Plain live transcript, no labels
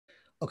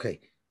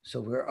Okay,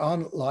 so we're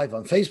on live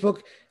on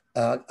Facebook.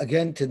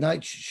 Again,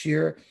 tonight's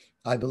shir,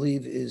 I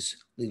believe, is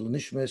Lil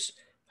Nishmas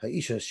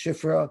Haisha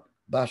Shifra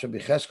Basha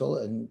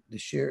Bicheskel, and the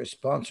shir is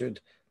sponsored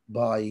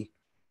by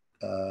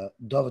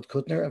David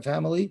Kutner and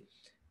family.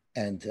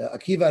 And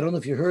Akiva, I don't know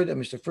if you heard,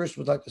 Mr. First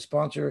would like to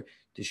sponsor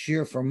the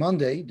shir for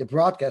Monday, the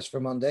broadcast for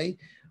Monday,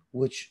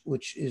 which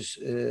is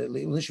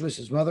Lil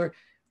Nishmas' mother.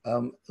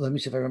 Let me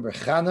see if I remember.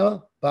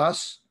 Chana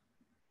Bas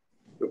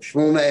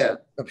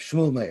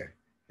Shmuel Meir.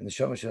 And the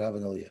Shema should have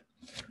an aliyah.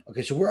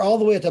 Okay, so we're all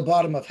the way at the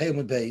bottom of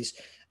Haymon Bays,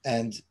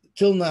 and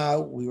till now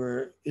we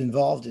were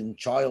involved in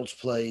child's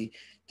play,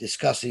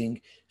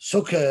 discussing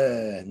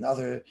sukkah and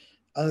other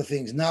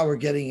things. Now we're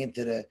getting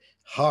into the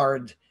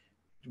hard,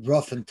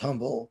 rough and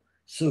tumble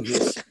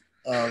sugis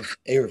of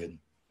Eruvin.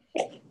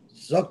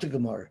 Zok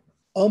Gemara,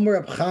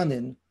 Omer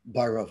Abchanin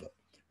bar Rava.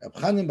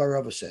 Abchanin bar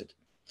Rava said,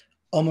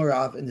 Omer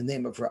Rav in the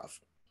name of Rav,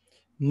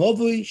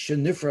 Movui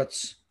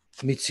shenifratz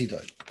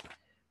mitzidoi.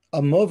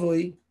 A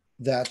movui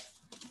that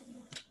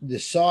the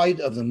side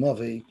of the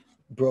movie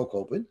broke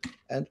open.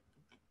 And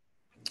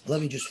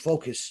let me just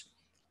focus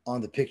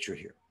on the picture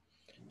here.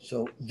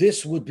 So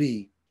this would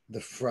be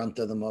the front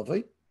of the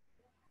movie.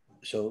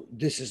 So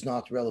this is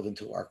not relevant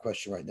to our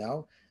question right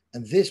now.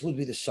 And this would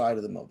be the side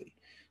of the movie.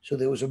 So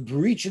there was a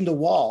breach in the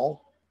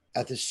wall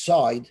at the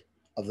side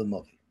of the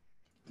movie.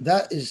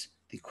 That is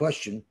the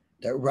question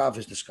that Rav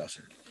is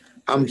discussing.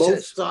 So on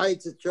both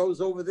sides it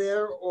shows over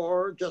there,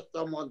 or just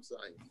on one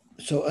side?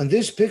 So on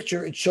this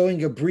picture, it's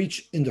showing a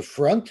breach in the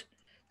front,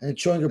 and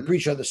it's showing a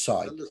breach on the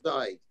side. On the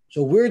side.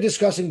 So we're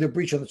discussing the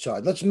breach on the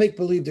side. Let's make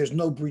believe there's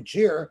no breach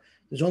here.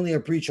 There's only a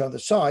breach on the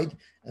side,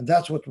 and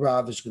that's what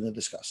Rav is going to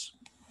discuss.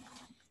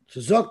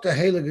 So Zok the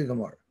Heilige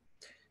Gemara.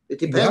 It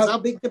depends how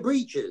big the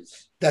breach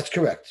is. That's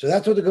correct. So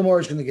that's what the Gemara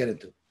is going to get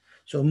into.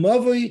 So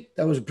Mavoi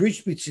that was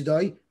breached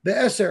Mitzidai,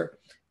 Be'eser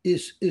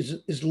is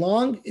as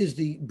long as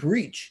the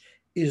breach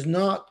is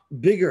not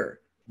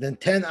bigger than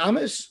 10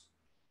 amas,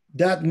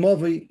 that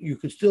Mavoi you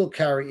could still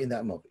carry in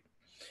that Mavoi.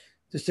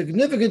 The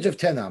significance of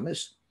 10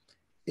 amas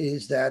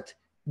is that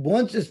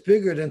once it's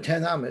bigger than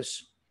 10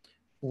 amas,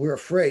 we're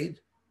afraid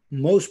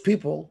most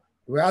people,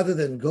 rather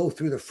than go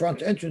through the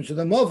front entrance of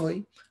the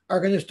Mavoi, are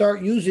going to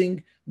start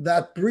using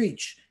that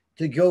breach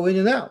to go in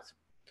and out.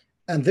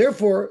 And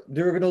therefore,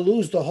 they're going to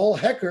lose the whole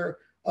hecker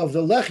of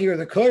the lechi or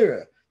the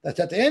koira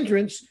that's at the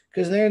entrance,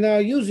 because they're now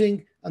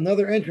using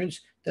another entrance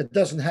that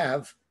doesn't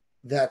have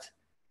that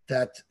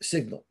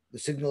signal, the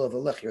signal of the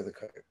lechi or the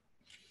koira.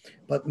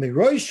 But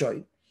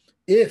meroishoi,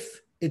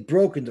 if it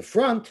broke in the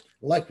front,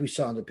 like we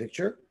saw in the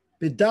picture,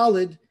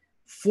 bidalid,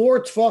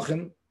 4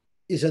 tfachim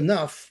is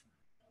enough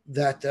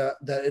that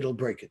it'll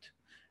break it.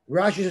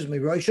 Rashi says,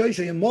 meroishoi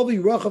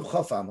shoyimovi rochav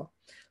chafama.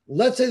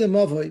 Let's say the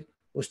mavoi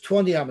was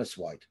 20 amas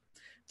wide.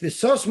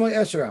 Visosmoi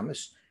eser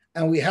amas,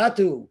 and we had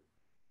to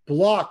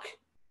block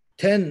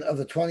 10 of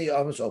the 20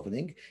 amas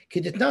opening.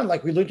 Kiditnan,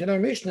 like we learned in our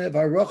Mishnah,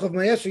 v'arochav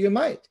ma'eser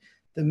yamayit.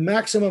 The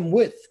maximum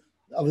width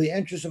of the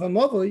entrance of a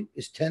mavoi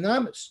is 10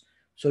 amas.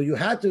 So you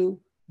had to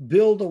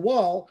build a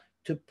wall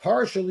to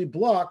partially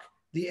block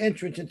the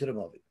entrance into the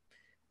mavoi.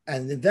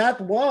 And in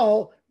that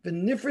wall, the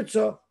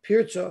nifritza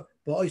pirza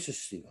ba'oisa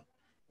stiva.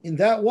 In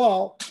that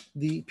wall,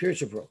 the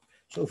pirza broke.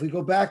 So if we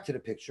go back to the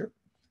picture,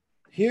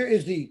 here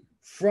is the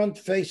front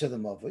face of the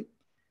mavoi.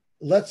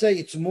 Let's say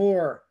it's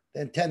more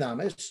than 10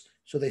 amas,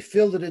 so they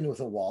filled it in with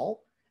a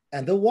wall,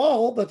 and the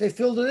wall that they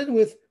filled it in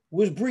with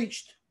was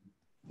breached,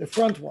 the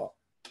front wall.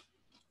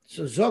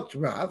 So Zokt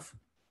Rav,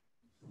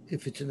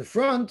 if it's in the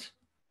front,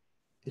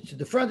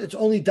 it's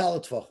only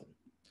Dalet Tvachim.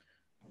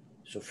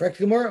 So Frek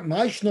Gemara,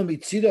 Ma'ishno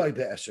mitzidoi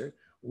be'eser.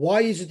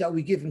 Why is it that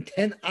we give him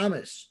 10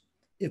 amas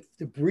if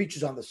the breach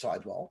is on the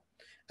sidewall?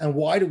 And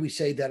why do we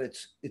say that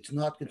it's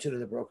not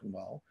considered a broken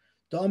wall?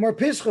 The Amar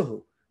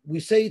Pischahu, we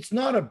say it's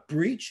not a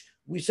breach,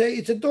 we say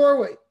it's a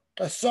doorway,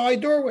 a side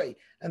doorway,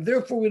 and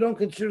therefore we don't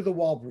consider the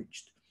wall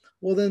breached.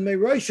 Well, then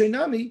Meiroi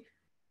Sheinami,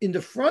 in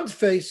the front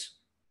face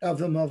of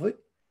the Mavik,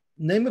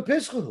 name a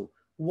Pischahu.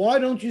 Why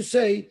don't you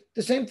say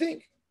the same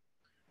thing?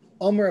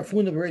 Amar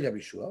Afuna B'Rei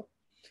Abishua,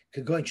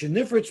 Kagoin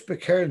Shenifritz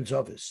Bekeren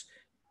Zovis.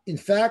 In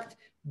fact,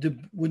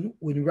 when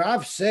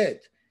Rav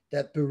said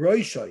that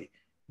B'Roishoi,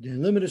 the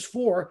limit is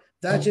 4,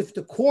 that's if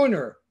the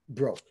corner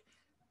broke.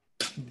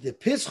 The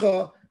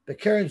Pischa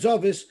Bekeren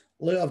Zovis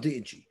Le of the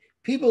Inchi.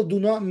 People do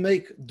not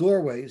make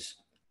doorways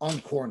on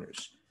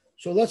corners.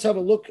 So let's have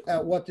a look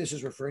at what this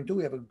is referring to.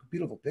 We have a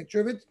beautiful picture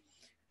of it.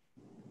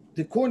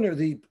 The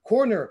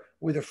corner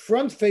where the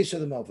front face of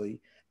the Mavi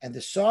and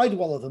the side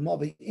wall of the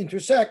Mavi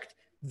intersect,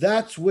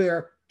 that's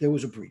where there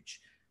was a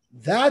breach.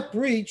 That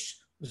breach,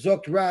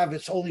 Zokt Rav,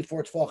 it's only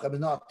 4 tfachim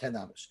and not 10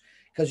 amas.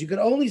 Because you can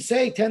only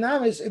say 10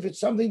 amas if it's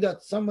something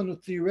that someone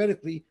would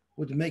theoretically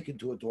would make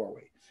into a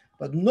doorway.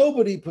 But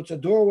nobody puts a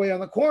doorway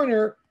on the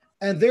corner,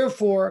 and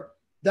therefore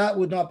that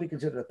would not be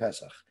considered a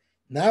Pesach.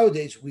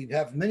 Nowadays, we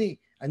have many,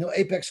 I know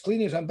Apex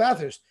cleaners and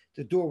bathers,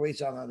 the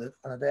doorways on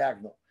a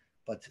diagonal.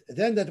 But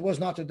then that was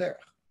not the derech.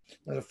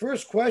 Now, the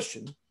first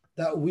question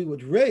that we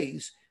would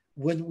raise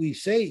when we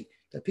say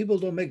that people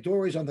don't make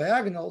doorways on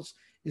diagonals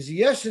is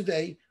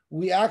yesterday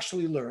we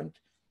actually learned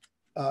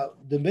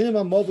the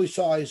minimum mobile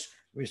size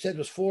we said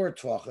was 4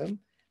 tvachim,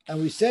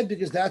 and we said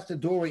because that's the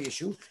doorway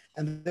issue,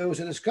 and there was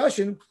a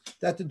discussion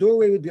that the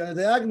doorway would be on a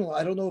diagonal.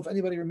 I don't know if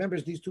anybody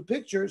remembers these two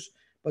pictures,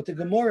 but the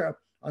Gemara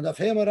on the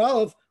Hamad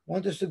Aleph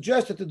wanted to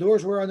suggest that the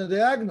doors were on a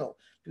diagonal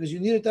because you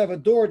needed to have a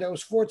door that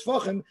was 4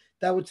 tvachim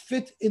that would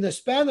fit in a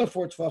span of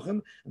 4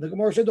 tvachim, and the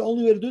Gemara said the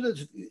only way to do that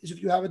is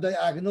if you have a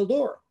diagonal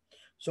door.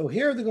 So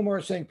here the Gemara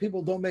is saying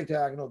people don't make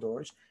diagonal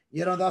doors,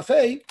 yet on the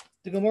Afei,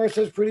 the Gemara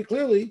says pretty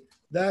clearly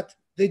that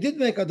they did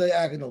make a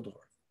diagonal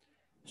door.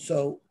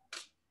 So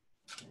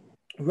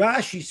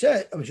Rashi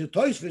said,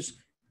 Tosfos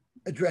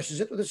addresses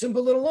it with a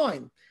simple little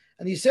line.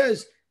 And he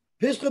says,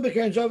 it's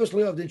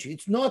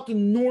not the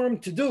norm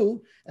to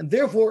do, and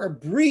therefore a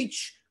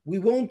breach, we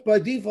won't by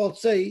default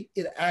say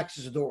it acts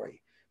as a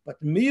doorway. But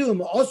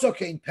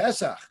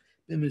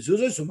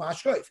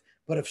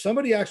but if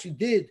somebody actually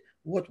did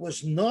what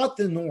was not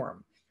the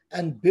norm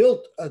and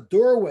built a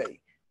doorway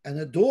and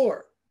a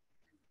door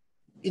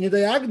in a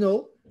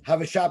diagonal,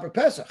 have a Shaper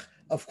Pesach.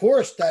 Of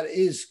course, that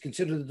is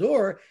considered a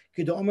door,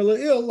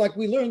 like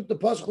we learned the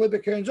Pasuk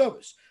Lebekeren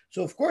Zovis.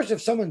 So, of course,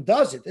 if someone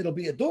does it, it'll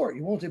be a door.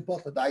 You won't say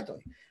Botla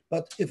Daitoi.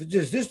 But if it's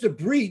just a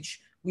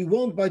breach, we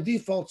won't by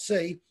default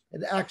say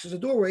it acts as a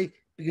doorway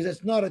because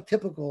it's not a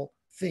typical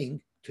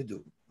thing to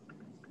do.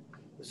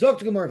 Does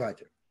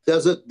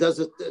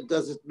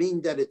it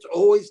mean that it's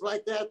always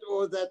like that,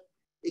 or that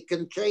it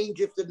can change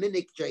if the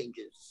minhag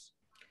changes?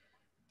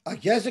 I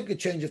guess it could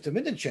change if the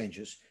minhag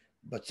changes,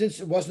 but since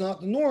it was not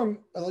the norm,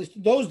 at least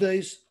in those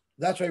days,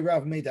 that's why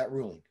Rav made that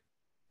ruling.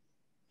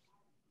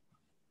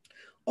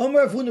 Omer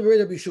Rav Huna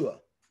b'Rei Bishua,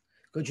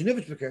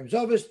 Konchinivish b'Keren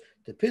Zovis,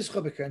 the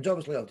Pischa b'Keren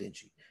Zovis le'Av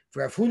Dinchi.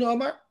 For Rav Huna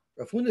Omer,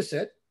 Rav Huna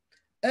said,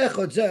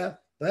 Echad zeh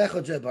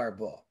v'Echad zeh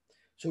barba.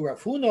 So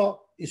Rav Huna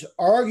is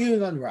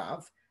arguing on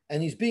Rav,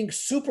 and he's being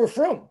super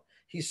frum.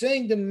 He's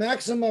saying the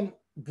maximum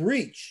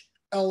breach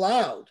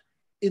allowed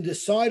in the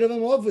side of a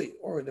mavi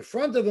or in the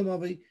front of a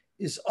mavi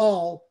is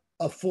all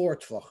of 4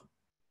 tvachim.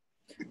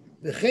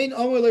 V'chein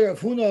Omer le'Rav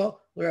Huna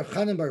le'Rav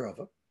Chanan bar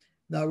Rava.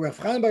 Now, Rav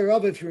Chanan bar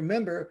Rava, if you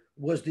remember,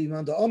 was the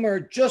Imam Omer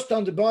just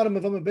on the bottom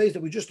of Amar Beis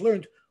that we just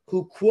learned,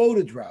 who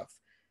quoted Rav.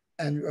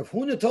 And Rav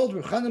Huna told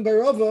Rav Chanan bar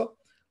Rava,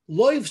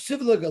 Loiv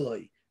sivla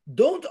galoi,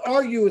 don't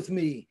argue with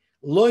me,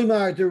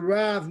 Loimar de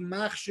Rav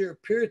machshir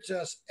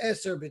pirtzas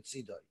eser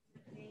b'tzidoi.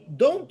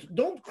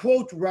 Don't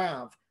quote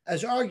Rav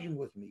as arguing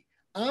with me.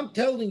 I'm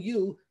telling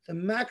you the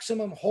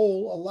maximum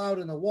hole allowed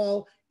in a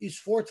wall is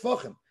 4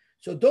 tvachim.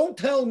 So don't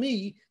tell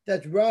me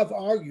that Rav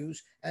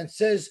argues and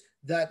says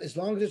that as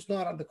long as it's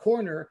not on the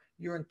corner,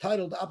 you're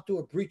entitled up to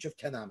a breach of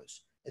 10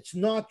 amas. It's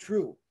not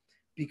true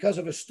because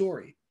of a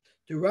story.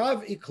 The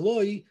Rav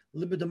Ikloi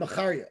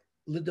Lidamacharia.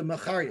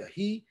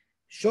 He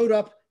showed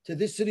up to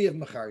this city of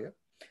Macharia,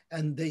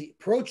 and they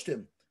approached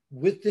him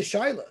with the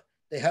shaila.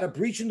 They had a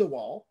breach in the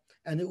wall,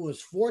 and it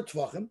was 4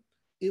 tvachim.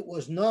 It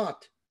was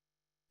not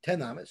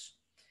 10 amas.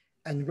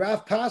 And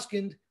Rav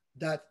paskined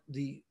that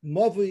the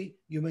mavi,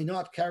 you may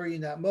not carry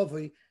in that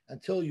mavi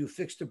until you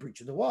fix the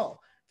breach in the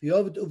wall. The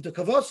Ovid of the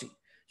Kavasi.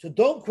 So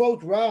don't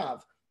quote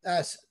Rav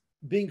as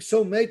being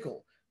so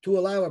makel to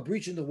allow a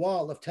breach in the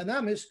wall of 10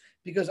 amas,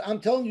 because I'm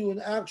telling you an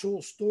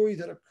actual story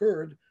that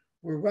occurred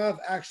where Rav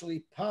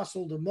actually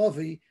passled the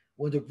mavi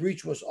when the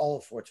breach was all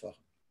of 4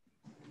 tvachim.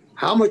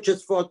 How much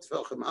is 4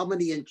 tvachim? How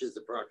many inches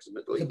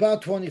approximately? It's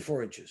about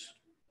 24 inches.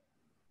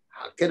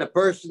 How can a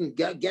person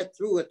get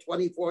through a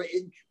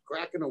 24-inch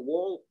crack in a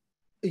wall?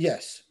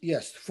 Yes.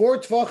 4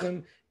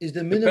 tvachim is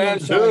the minimum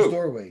size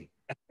doorway.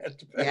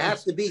 You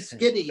have to be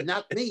skinny,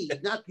 not me,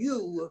 not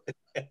you.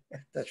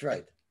 That's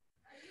right.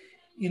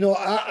 You know,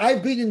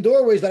 I've been in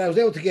doorways that I was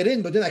able to get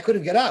in, but then I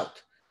couldn't get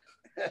out.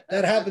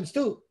 That happens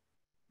too.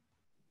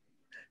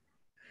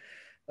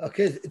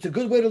 Okay, it's a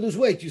good way to lose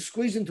weight. You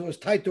squeeze into a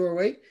tight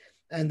doorway,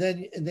 and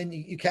then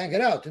you can't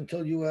get out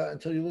until you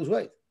lose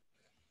weight.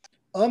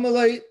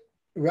 Amalei,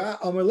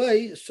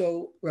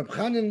 so Reb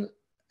Chanan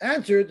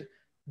answered,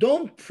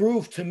 don't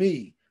prove to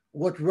me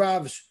what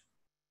Rav's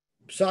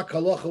psak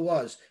halacha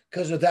was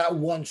because of that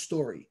one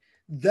story.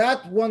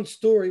 That one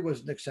story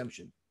was an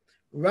exemption.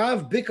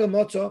 Rav bika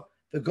motza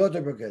the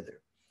goder begeder.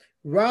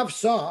 Rav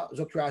saw,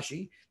 Zok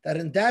Rashi, that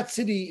in that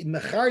city in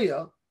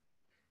Mecharia,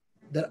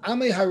 that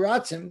Amei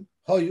Haratzim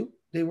Hoyu,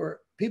 they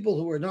were people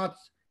who were not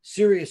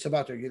serious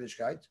about their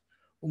Yiddishkeit,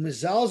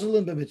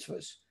 umizalzalim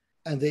b'mitzvahs,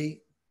 and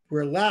they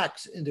were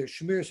lax in their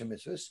shmiras and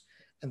mitzvahs,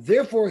 and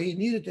therefore he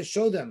needed to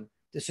show them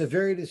the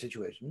severity of the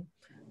situation.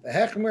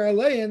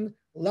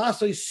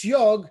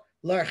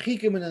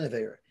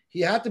 He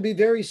had to be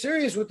very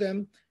serious with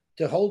them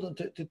to hold them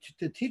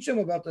to teach them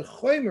about the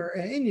choimer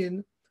and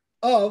inyan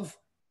of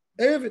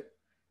Eruvin.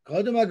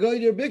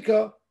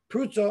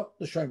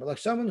 Like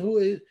someone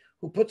who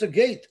puts a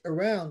gate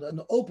around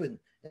an open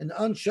and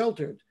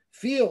unsheltered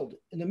field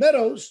in the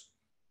meadows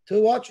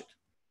to watch it.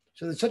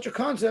 So there's such a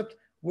concept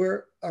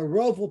where a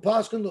rov will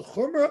paskin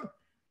l'chumra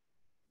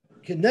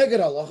keneged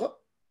halacha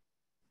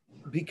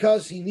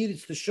because he needed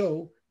to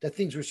show that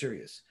things were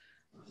serious.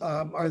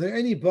 Are there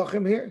any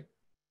bachim here?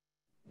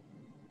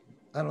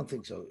 I don't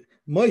think so.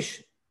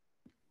 Moish,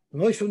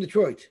 Moish from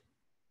Detroit.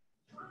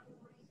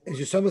 Is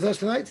your son with us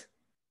tonight?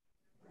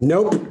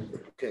 Nope.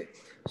 Okay.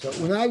 So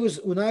when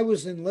I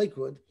was in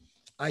Lakewood,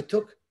 I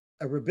took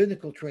a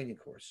rabbinical training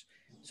course.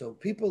 So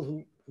people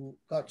who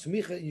got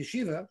smicha in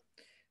yeshiva,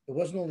 it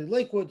wasn't only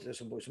Lakewood. There's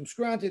some boys from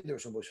Scranton. There were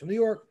some boys from New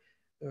York.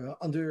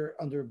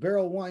 Under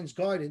Beryl Wine's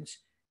guidance,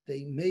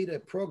 they made a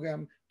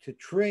program to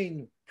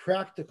train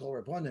practical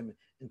rabbanim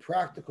in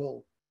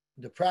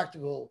the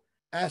practical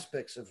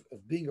aspects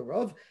of being a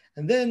rav,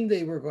 and then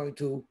they were going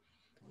to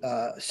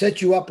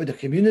set you up in the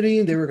community,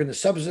 and they were going to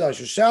subsidize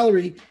your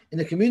salary in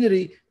the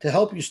community to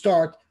help you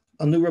start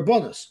a new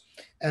rabbanus.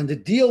 And the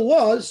deal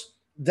was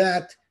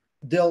that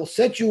they'll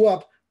set you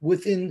up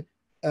within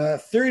a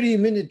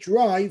 30-minute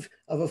drive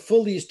of a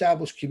fully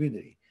established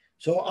community.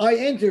 So I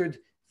entered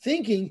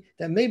thinking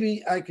that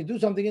maybe I could do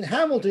something in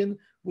Hamilton,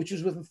 which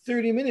is within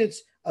 30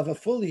 minutes of a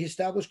fully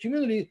established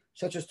community,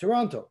 such as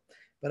Toronto.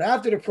 But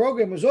after the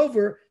program was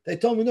over, they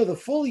told me, no, the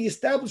fully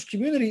established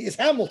community is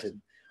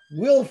Hamilton.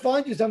 We'll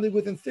find you something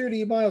within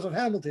 30 miles of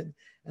Hamilton.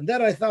 And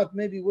that I thought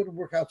maybe wouldn't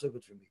work out so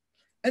good for me.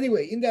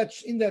 Anyway, in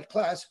that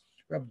class,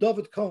 Rab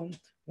David Cohn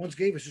once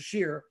gave us a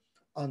shir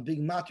on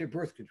being matir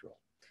birth control.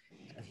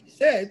 And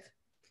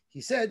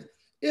he said,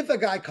 if a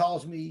guy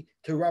calls me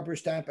to rubber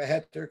stamp a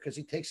heter because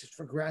he takes it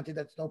for granted,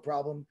 that's no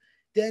problem.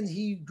 Then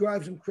he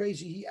drives him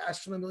crazy. He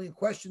asks him a million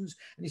questions,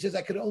 and he says,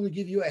 I could only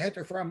give you a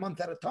heter for a month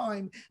at a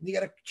time, and you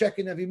got to check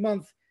in every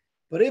month.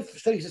 But he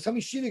says, some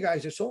yeshiva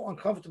guys are so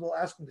uncomfortable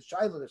asking the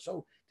shayla,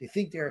 they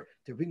think they're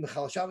being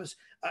Mechal Shabbos.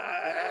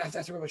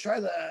 That's a Rabbi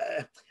Shayla.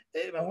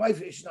 My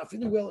wife, she's not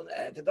feeling well,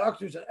 and the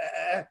doctors.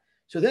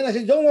 So then I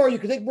said, don't worry, you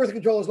can take birth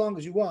control as long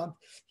as you want.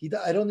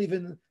 I don't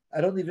even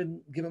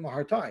give him a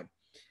hard time.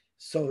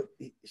 So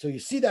you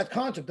see that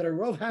concept that a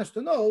Rav has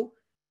to know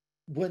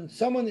when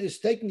someone is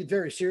taking it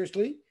very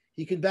seriously,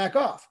 he can back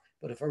off.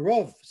 But if a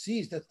Rav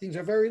sees that things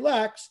are very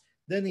lax,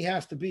 then he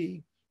has to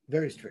be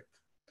very strict.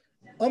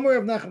 Amar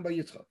Rav Nachman bar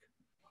Yitzchak.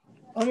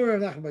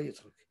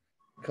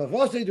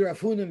 Kavosei de Rav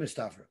Huna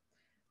mistavra.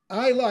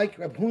 I like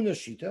Rav Huna's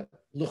shita,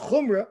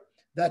 l'chumra,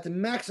 that the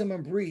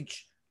maximum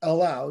breach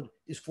allowed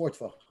is 4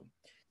 tvachim.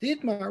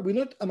 Dietmar, we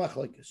learned a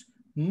machlokes.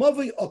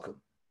 Mavi okum.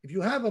 If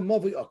you have a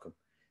mavi okum,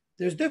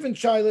 there's different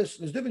shilas,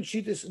 there's different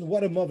shitas in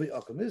what a mavi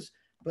okum is,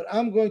 but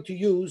I'm going to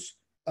use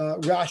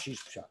Rashi's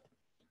pshat.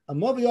 A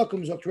mavi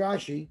okum, Zok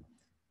Rashi,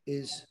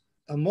 is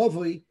a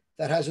mavi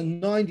that has a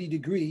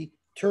 90-degree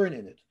turn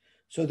in it.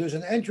 So there's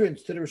an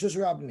entrance to the Rosh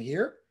Hashanah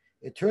here.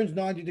 It turns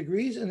 90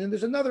 degrees, and then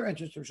there's another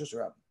entrance to Rosh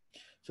Hashanah.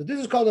 So this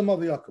is called a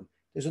mavi okum.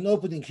 There's an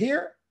opening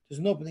here, there's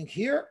an opening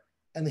here,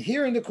 and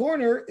here in the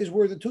corner is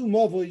where the two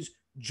mavis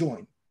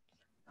join.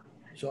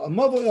 So a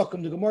mavi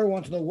okum, the Gemara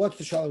wants to know what's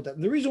the shalom with that.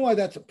 And the reason why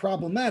that's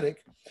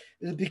problematic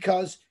is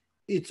because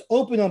it's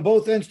open on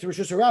both ends to Rosh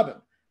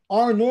Hashanah.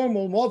 Our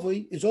normal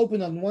mavi is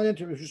open on one end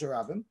to Rosh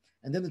Hashanah,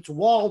 and then it's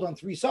walled on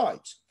 3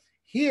 sides.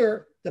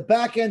 Here, the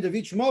back end of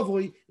each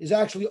mavi is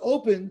actually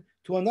open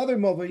to another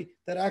mavi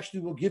that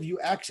actually will give you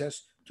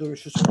access to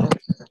Rosh Hashanah.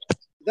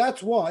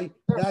 That's why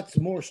that's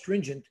more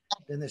stringent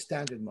than the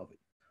standard mavi.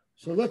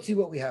 So let's see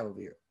what we have over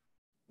here.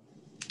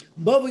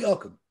 Mavi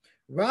okum.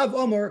 Rav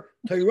Omer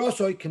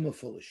Tayrosoi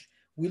Kimafulish.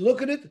 We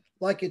look at it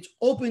like it's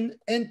open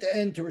end to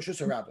end to Rosh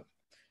Hashanah.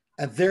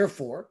 And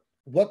therefore,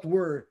 what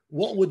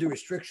would the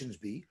restrictions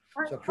be?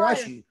 So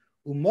Rashi,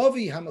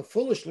 Umavi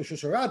Hamafulish Rosh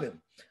Hashanah,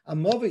 a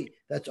mavi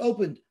that's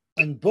opened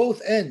on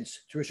both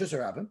ends to Rosh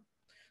Hashanah.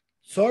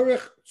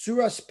 Tzorich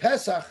Tzuras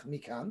Pesach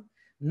Mikan.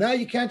 Now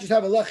you can't just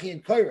have a lechi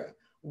and koira.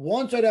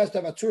 One side has to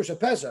have a Tzuras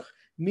Pesach,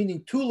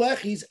 meaning 2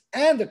 lechis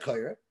and a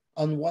koira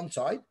on one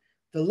side.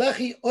 The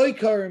lechi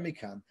oikar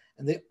mikan.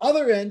 And the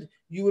other end,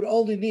 you would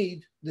only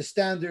need the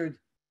standard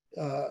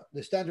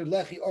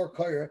lechi or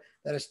koira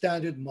that a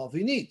standard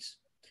mavi needs.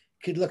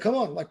 Kidla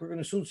kamon, like we're going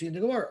to soon see in the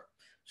Gemara.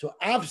 So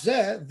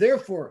afzeh,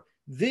 therefore,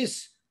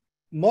 this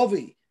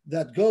mavi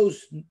that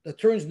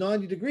turns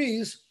 90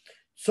 degrees,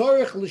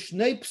 tzorich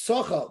l'shnei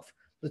psochav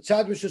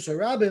l'tzad Rosh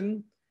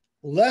Hashanah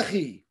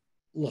lechi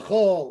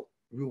l'chol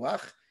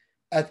ruach,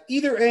 at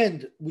either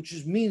end,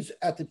 which means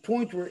at the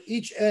point where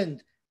each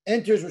end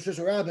enters Rosh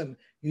Hashanah,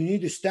 you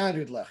need a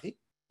standard lechi.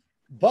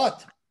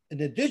 But in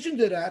addition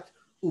to that,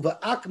 uva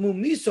akmu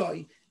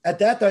misoi, at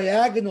that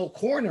diagonal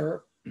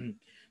corner,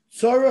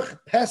 tzorich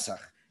pesach,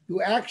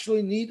 you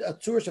actually need a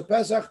tzorich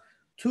pesach,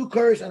 2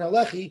 koros and a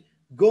lechi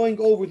going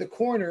over the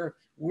corner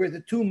where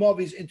the 2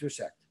 mavis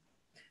intersect.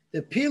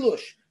 The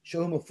pilush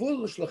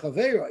shehumafulish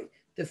lechaveroi,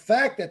 the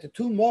fact that the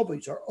 2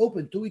 mavis are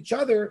open to each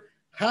other,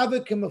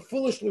 havik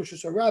mafulish Rosh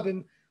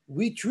Hashanah,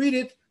 we treat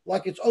it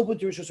like it's open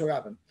to Rosh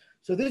Hashanah.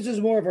 So this is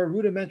more of a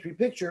rudimentary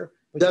picture.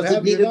 But does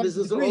it need a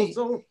mezuzah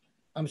also?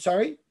 I'm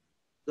sorry?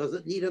 Does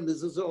it need a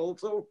mezuzah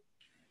also?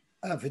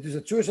 If it is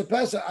a tzurus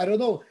pesach, I don't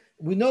know.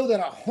 We know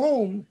that a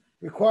home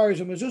requires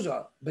a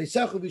mezuzah,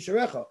 beisechu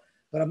v'sharecha,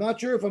 but I'm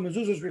not sure if a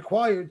mezuzah is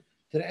required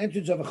to the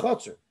entrance of a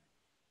chutzner.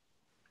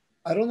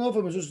 I don't know if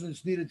a mezuzah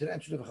is needed to the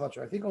entrance of a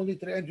chutzner. I think only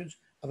to the entrance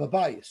of a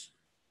bayis.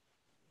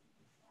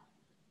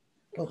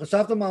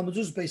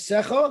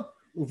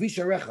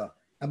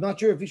 I'm not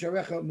sure if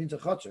Visharecha means a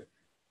chotzer.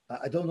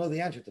 I don't know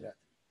the answer to that.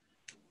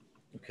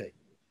 Okay.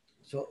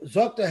 So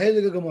Zokt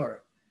Heilige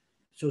Gemara.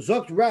 So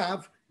Zokt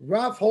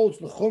Rav holds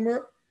the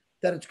Chumer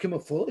that it's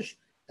kima foolish,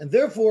 and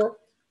therefore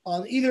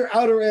on either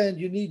outer end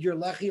you need your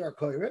lechi or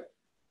koire,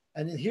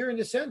 and here in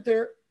the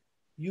center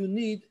you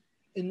need,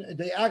 in a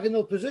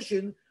diagonal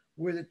position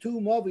where the two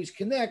movies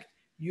connect,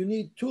 you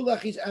need two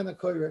lechis and a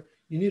koire.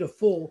 You need a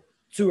full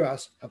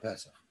tzuras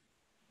hapesach.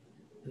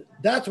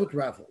 That's what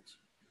Rav holds.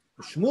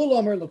 Shmuel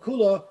Omer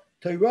Lakula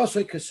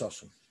Teirasei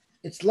Kesosum.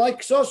 It's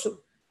like Sosum.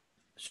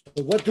 So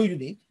what do you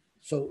need?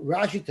 So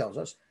Rashi tells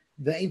us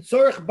the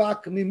Intzorich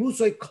Bak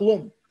Mimusei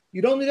Klum.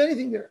 You don't need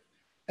anything there.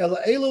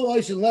 Ela Elu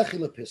Oisin Lechi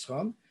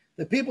Lepischam.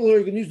 The people who are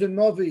going to use the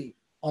Novi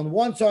on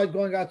one side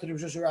going out to the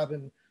Rosh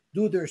Hashanah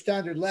do their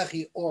standard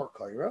Lechi or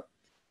Kaira.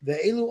 The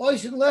Elu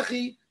Oisin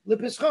Lechi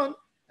Lepischam,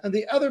 and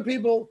the other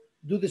people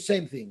do the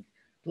same thing.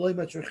 You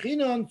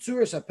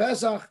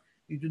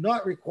do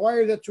not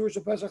require that Tzuras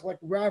HaPesach like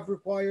Rav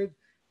required.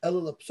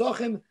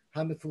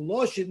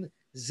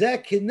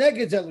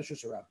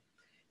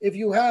 If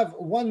you have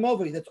one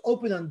Movi that's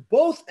open on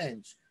both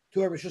ends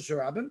to a Rosh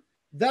Hashanah,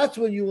 that's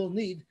when you will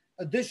need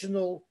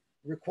additional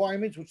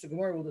requirements, which the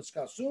Gemara will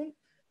discuss soon.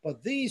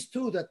 But these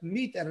two that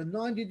meet at a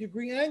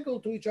 90-degree angle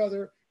to each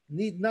other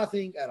need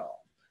nothing at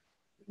all.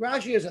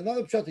 Rashi has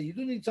another pshat that you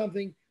do need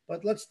something,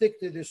 but let's stick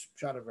to this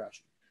pshat of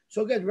Rashi.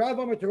 So again, Rav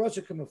Amar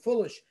Terasa Kama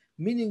foolish,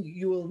 meaning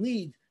you will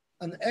need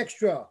an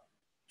extra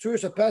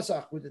Tzuras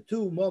HaPesach with the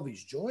two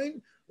movies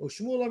joined, or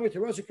Shmuel Amar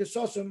Terasa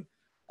Kesosim,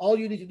 all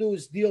you need to do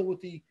is deal with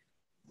the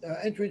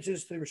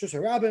entrances to Rosh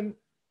Hashanah,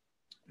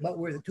 but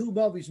where the two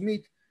movies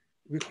meet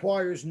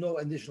requires no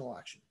additional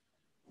action.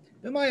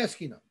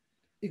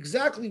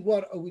 Exactly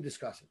what are we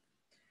discussing?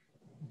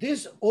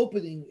 This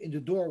opening in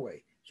the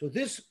doorway, so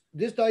this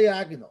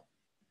diagonal,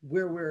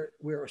 where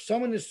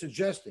someone is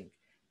suggesting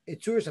a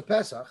Tzuras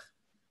HaPesach,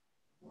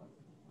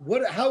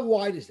 how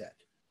wide is that?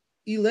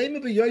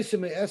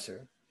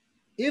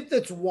 If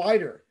that's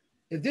wider,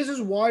 if this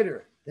is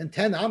wider than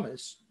 10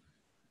 amas,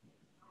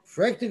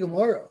 frek the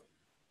Gemara,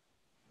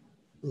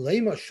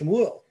 lema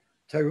Shmuel,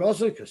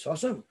 Tairasa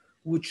Kasosam,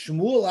 would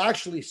Shmuel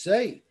actually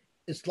say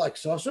it's like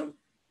Sosam?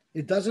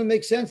 It doesn't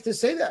make sense to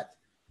say that.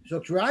 So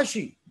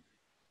Rashi,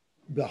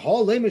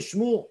 Behal lema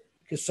Shmuel,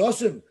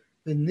 Kasosam,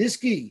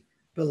 Beniski,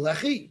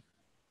 Belechi,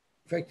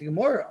 frek the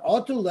Gemara,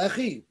 Atu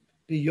Lechi,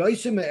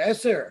 Beyosim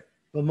Eser,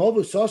 B'movu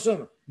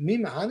Sosam,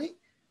 Mimahani.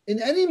 In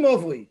any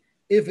movie,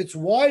 if it's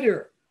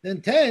wider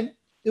than 10,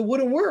 it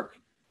wouldn't work.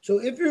 So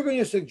if you're going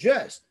to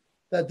suggest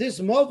that this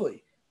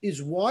movie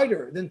is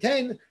wider than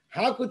 10,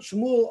 how could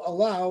Shmuel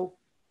allow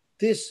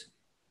this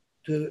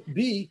to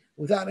be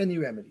without any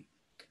remedy?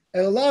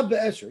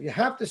 You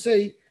have to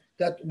say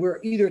that we're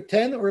either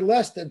 10 or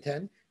less than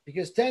 10,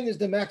 because 10 is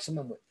the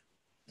maximum width.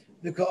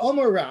 The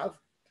Ka'omar Rav,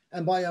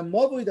 and by a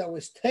movie that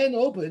was 10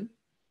 open,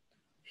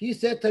 he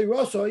said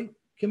Tairosoi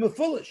came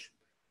foolish.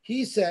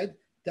 He said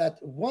that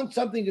once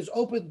something is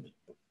opened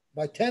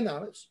by 10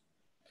 amas,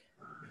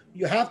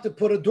 you have to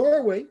put a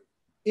doorway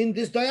in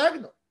this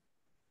diagonal,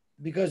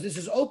 because this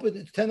is open.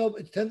 It's 10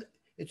 open. It's 10.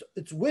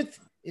 Its width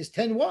is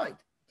 10 wide.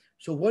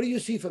 So what do you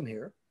see from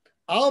here?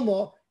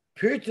 Alma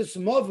pirtus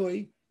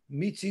mavoi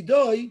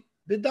mitzidoi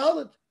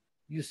bedalit.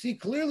 You see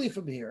clearly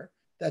from here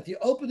that the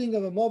opening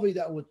of a mavi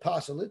that would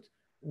passel it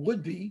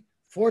would be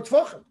 4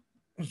 tfachim.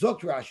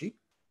 Zokt Rashi.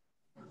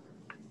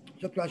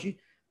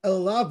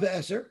 Elav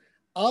be'eser.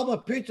 Alma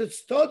pirtus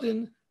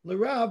stodin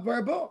l'Rav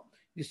barbo.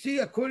 You see,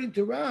 according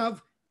to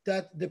Rav,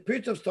 that the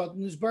pirtus of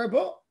stodin is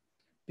barbo,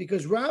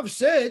 because Rav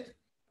said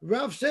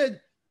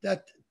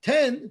that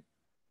 10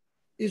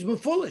 is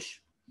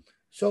foolish.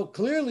 So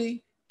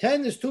clearly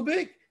 10 is too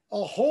big.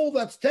 A hole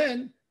that's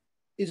 10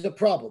 is the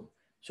problem.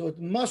 So it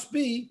must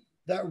be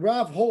that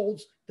Rav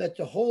holds that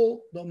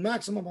the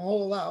maximum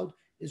hole allowed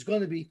is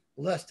going to be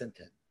less than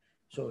 10.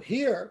 So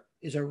here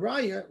is a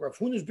raya, Rav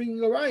Huna is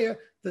bringing a raya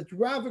that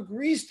Rav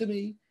agrees to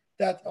me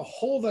that a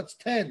hole that's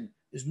 10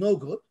 is no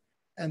good,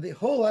 and the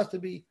hole has to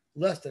be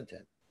less than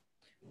 10.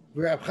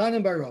 Rab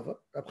Chanan bar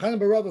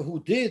Rava,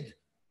 who did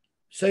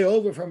say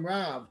over from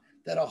Rav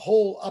that a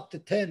hole up to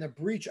 10, a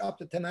breach up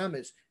to 10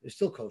 amas is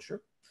still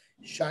kosher.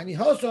 Shiny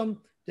Hosam,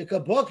 the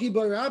Kabaki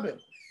Barabim.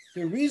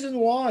 The reason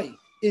why,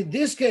 in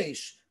this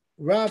case,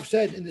 Rav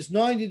said in this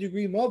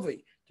 90-degree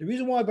mavi, the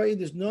reason why in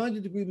this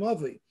 90-degree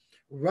mavi,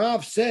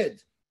 Rav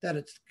said that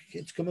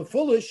it's come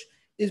foolish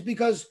is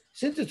because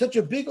since it's such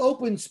a big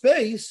open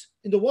space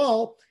in the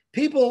wall,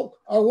 people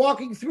are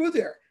walking through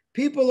there.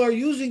 People are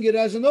using it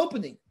as an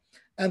opening.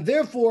 And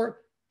therefore,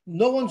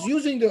 no one's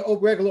using the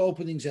regular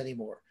openings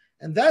anymore.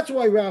 And that's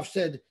why Rav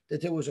said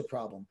that there was a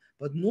problem.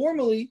 But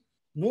normally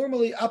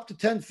up to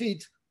 10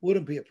 feet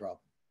wouldn't be a problem.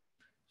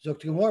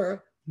 Zokt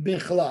Gemara, bin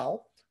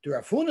Chalal, the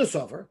Rav Huna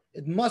suffer,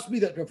 it must be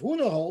that Rav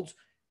Huna holds,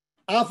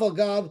 Afal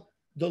Gav,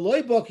 the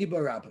loy baki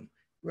barabim.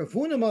 Rav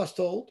Huna must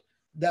hold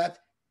that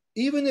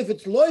even if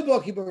it's loy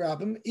baki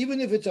barabim, even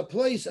if it's a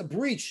place, a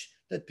breach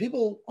that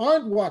people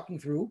aren't walking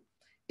through,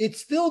 it's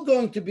still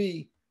going to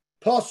be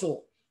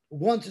possible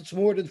once it's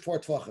more than 4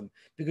 tvachim,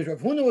 because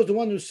Rav Huna was the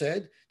one who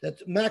said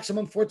that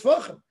maximum 4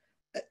 tvachim,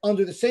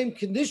 under the same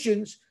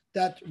conditions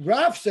that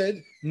Rav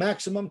said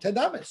maximum 10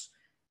 amas.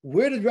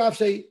 Where did Rav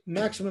say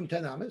maximum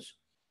 10 amas?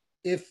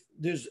 If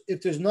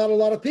there's not a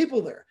lot of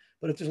people there,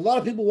 but if there's a lot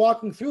of people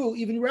walking through,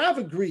 even Rav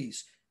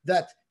agrees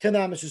that 10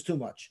 amas is too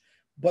much.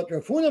 But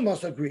Rav Huna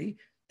must agree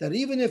that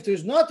even if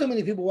there's not too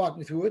many people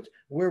walking through it,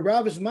 where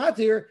Rav is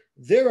matir,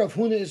 there Rav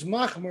Huna is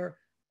machmer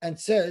and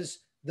says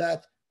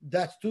that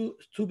that's too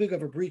big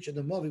of a breach, and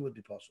the mavi would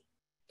be possible.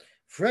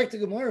 Frek the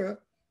Gemara,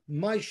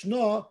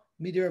 Maishna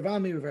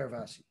midiravami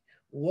revervasi.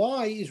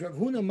 Why is Rav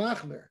Huna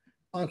machmer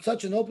on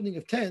such an opening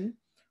of 10?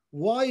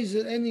 Why is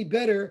it any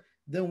better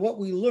than what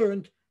we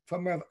learned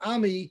from Rav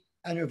Ami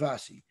and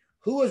Ravasi?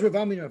 Who was Rav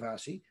Ami and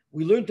Ravasi?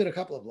 We learned it a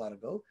couple of blot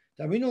ago.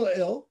 Damino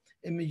el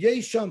in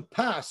Yesham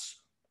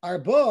Pas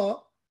Arba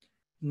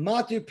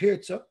Matir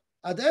Pirza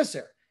Ad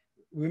Eser.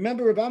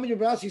 Remember, Rav Ami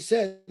and Ravasi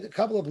said a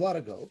couple of blot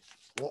ago.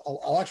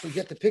 Well, I'll actually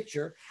get the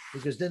picture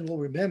because then we'll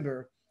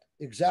remember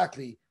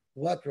exactly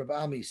what Rav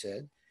Ami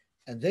said.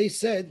 And they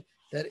said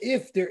that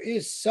if there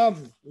is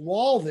some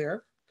wall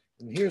there,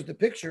 and here's the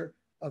picture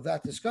of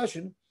that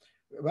discussion,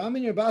 Rav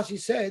Ami and Ravasi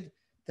said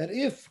that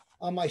if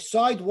on my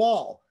side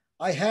wall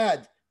I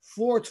had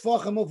 4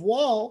 tfachim of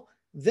wall,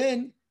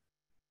 then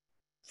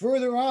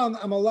further on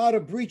I'm allowed a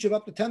breach of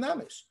up to 10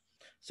 amas.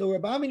 So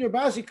Rav Ami and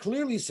Ravasi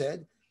clearly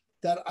said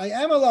that I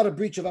am allowed a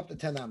breach of up to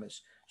 10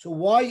 amas. So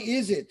why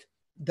is it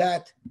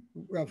that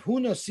Rav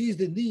Huna sees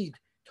the need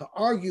to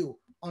argue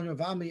on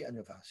Rav Ami and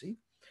Ravasi?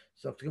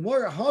 So the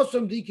Gemara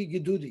Hasam Diki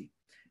Gedudi,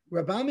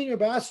 Rav Ami and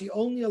Ravasi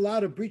only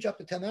allowed a breach up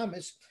to 10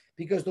 amas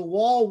because the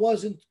wall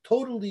wasn't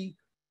totally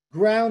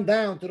ground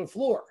down to the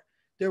floor.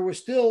 There were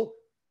still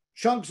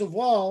chunks of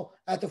wall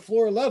at the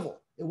floor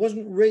level. It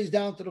wasn't raised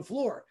down to the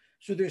floor.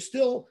 So there's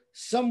still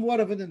somewhat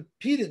of an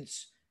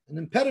impedance, an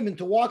impediment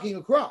to walking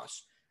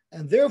across.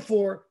 And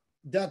therefore,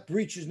 that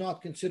breach is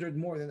not considered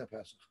more than a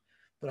Pesach.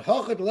 But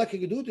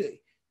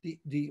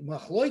the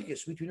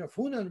machloikis between Rav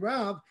Huna and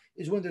Rav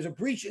is when there's a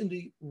breach in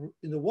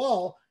the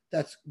wall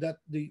that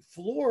the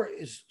floor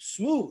is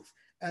smooth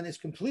and it's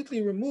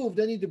completely removed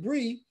any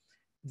debris.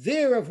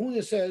 There, Rav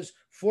Huna says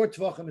 4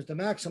 tvachim is the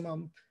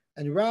maximum,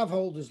 and Rav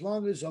holds as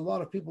long as a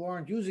lot of people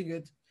aren't using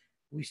it,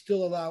 we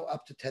still allow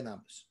up to 10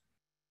 amas.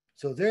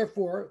 So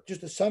therefore,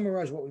 just to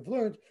summarize what we've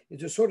learned, is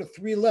there's sort of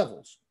 3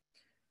 levels.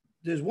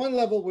 There's one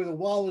level where the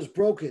wall is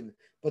broken,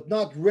 but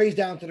not raised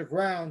down to the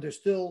ground. There's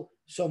still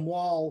some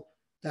wall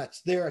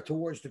that's there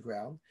towards the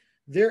ground.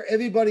 There,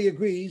 everybody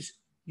agrees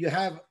you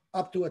have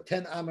up to a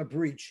 10 amma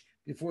breach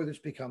before this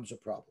becomes a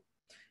problem.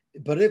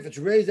 But if it's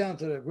raised down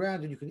to the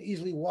ground and you can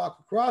easily walk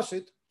across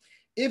it,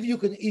 if you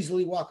can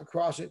easily walk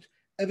across it,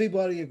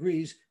 everybody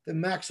agrees the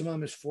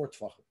maximum is 4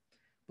 tfachim.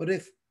 But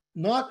if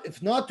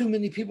not too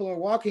many people are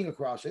walking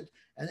across it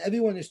and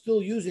everyone is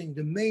still using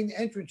the main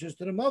entrances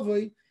to the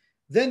mavoi,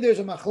 then there's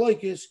a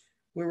machloikis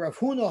where Rav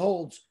Huna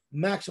holds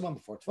maximum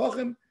of 4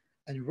 tvachim,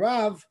 and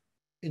Rav,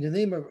 in the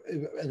name of,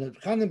 and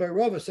Chanan by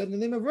Rava said in the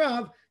name of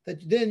Rav,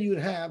 that then you'd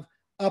have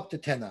up to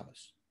 10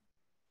 amas.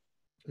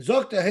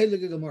 Zokta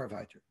heilige Gemara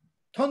weiter.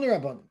 Toner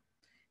Rabbanim.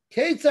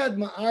 Keitzad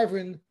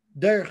ma'arvin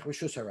derech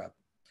reshus harab.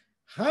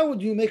 How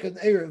would you make an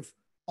erev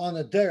on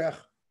a derech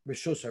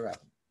reshus harab?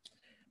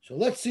 So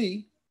let's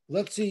see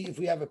if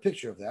we have a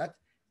picture of that.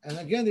 And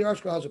again, the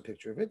article has a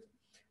picture of it.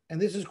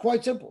 And this is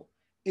quite simple.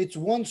 It's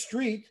one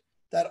street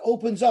that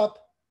opens up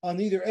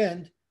on either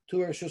end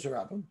to a reshus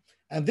harabim,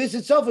 and this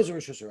itself is a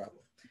reshus harabim.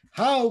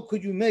 How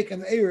could you make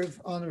an erev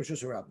on a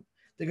reshus harabim?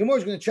 The Gemara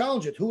is going to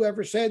challenge it.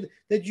 Whoever said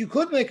that you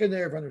could make an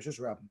erev on a reshus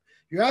harabim?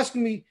 You're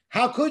asking me,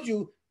 how could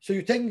you? So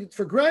you're taking it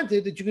for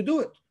granted that you could do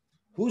it.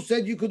 Who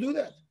said you could do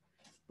that?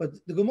 But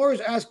the Gemara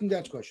is asking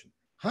that question.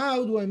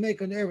 How do I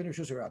make an erev on a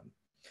reshus harabim?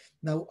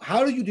 Now,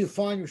 how do you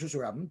define reshus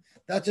harabim?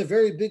 That's a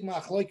very big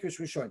machlokes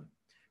rishonim.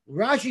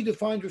 Rashi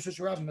defines reshus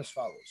harabim as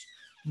follows.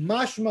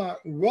 Mashma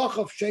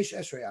rochav sheish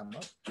esrei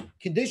amma.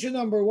 Condition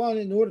number 1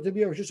 in order to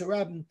be a reshus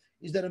harabim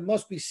is that it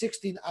must be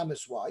 16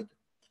 amas wide.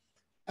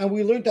 And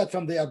we learned that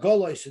from the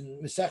Agolos in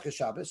Masechah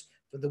Shabbos,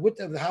 for the width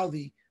of how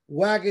the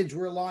wagons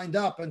were lined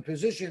up and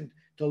positioned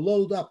to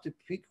load up the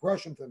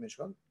crushim for the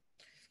Mishkan.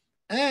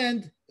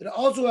 And it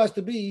also has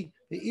to be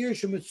the Ir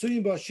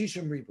Shemitzuyim Ba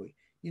Shishim Ribui.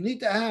 You need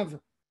to have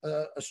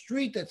a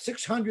street that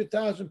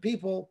 600,000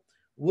 people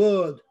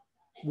would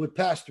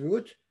pass through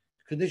it.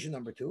 Condition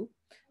number 2.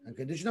 And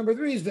condition number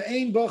 3 is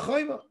Ve'ein Ba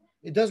Chayma.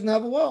 It doesn't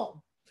have a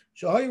wall.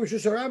 Shahay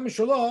Reshus Harabim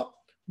Shalah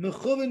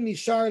Mechuvin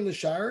Mishar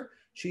L'Shar.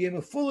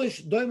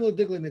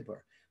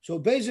 So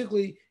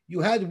basically, you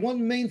had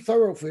one main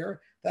thoroughfare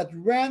that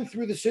ran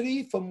through the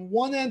city from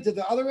one end to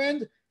the other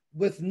end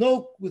with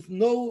no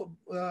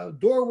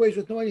doorways,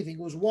 with no anything. It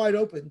was wide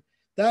open.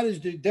 That is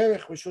the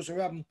derech reshus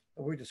harabim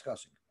that we're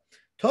discussing.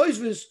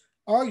 Tosfos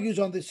argues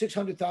on the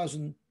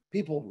 600,000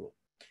 people rule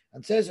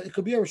and says it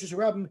could be a reshus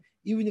harabim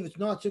even if it's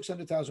not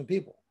 600,000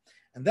 people,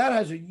 and that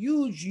has a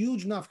huge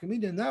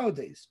nafkamina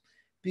nowadays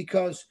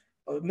because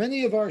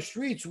many of our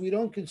streets we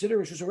don't consider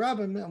reshus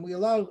harabim, and we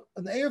allow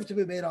an erev to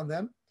be made on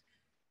them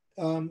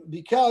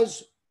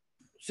because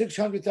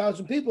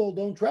 600,000 people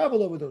don't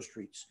travel over those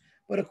streets.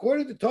 But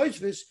according to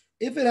Tosfos,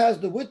 if it has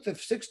the width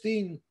of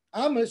 16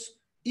 amas,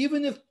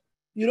 even if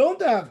you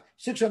don't have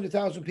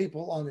 600,000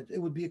 people on it, it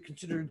would be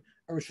considered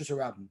a Rosh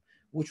Hashanah,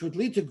 which would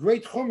lead to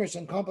great chumras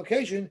and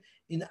complication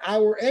in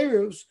our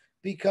Eruvs,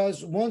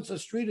 because once a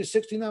street is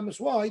 16 amas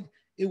wide,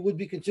 it would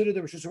be considered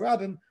a Rosh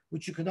Hashanah,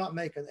 which you cannot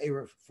make an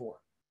Eruv for.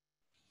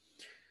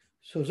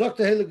 So Zakta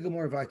Helig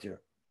Gemara Vaitir.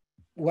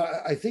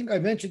 Well, I think I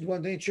mentioned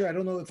one day, sure, I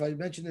don't know if I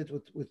mentioned it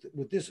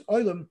with this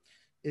oilam,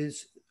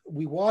 is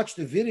we watched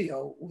a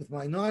video with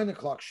my 9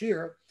 o'clock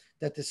shir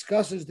that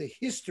discusses the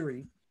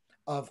history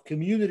of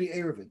community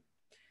Eruvin.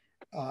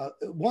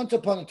 Once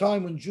upon a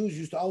time when Jews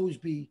used to always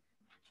be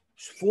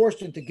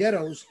forced into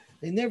ghettos,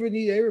 they never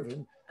needed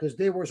Eruvin because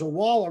there was a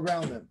wall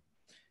around them.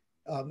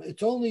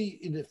 It's only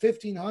in the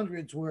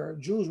 1500s where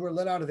Jews were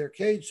let out of their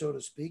cage, so to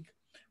speak,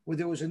 where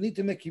there was a need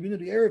to make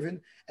community Eruvin,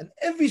 and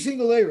every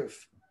single Eruv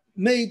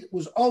made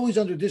was always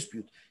under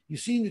dispute. You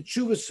see in the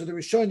Chuvas, so the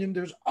Rishonim,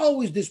 there's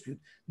always dispute.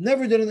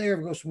 Never did an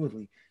Eruv go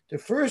smoothly. The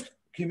first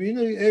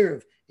community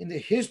Eruv in the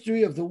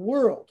history of the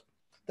world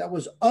that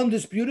was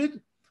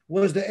undisputed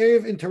was the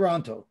Eruv in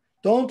Toronto.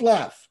 Don't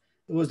laugh.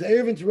 It was the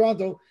Eruv in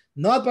Toronto,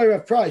 not by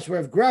Rav Price,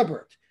 Rav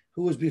Grabert,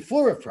 who was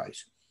before Rav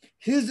Price.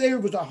 His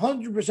Eruv was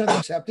 100%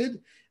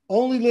 accepted.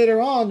 Only later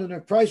on, when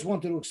Rav Price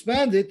wanted to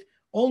expand it,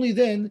 only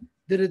then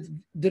did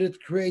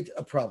it create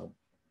a problem.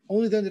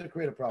 Only then did it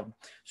create a problem.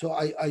 So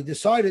I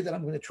decided that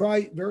I'm going to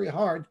try very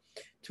hard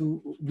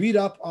to read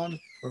up on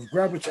Rav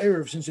Grabert's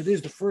Eruv, since it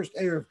is the first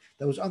Eruv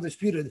that was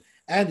undisputed,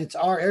 and it's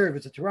our Eruv,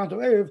 it's a Toronto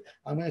Eruv.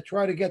 I'm going to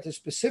try to get the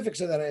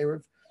specifics of that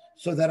Eruv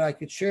so that I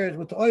could share it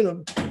with the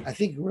Oilam. I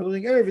think we're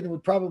learning Eruv, and it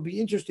would probably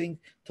be interesting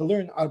to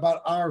learn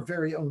about our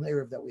very own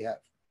Eruv that we have.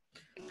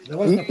 There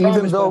wasn't a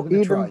promise, but I'm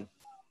going to try.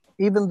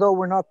 Even though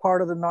we're not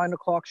part of the 9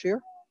 o'clock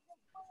shir?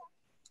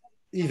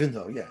 Even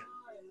though, yeah.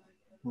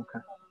 Okay.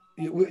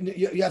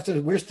 You have to,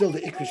 we're still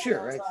the Ikra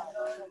Shir, right?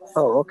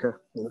 Oh, okay.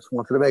 I just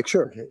wanted to make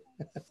sure. Okay.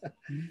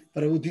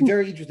 But it would be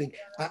very interesting.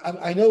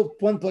 I know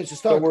one place to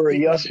start. Don't worry,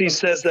 Yosy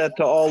says that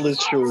to all his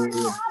children.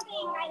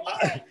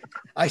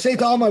 I say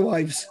to all my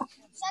wives.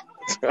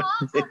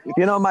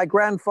 You know, my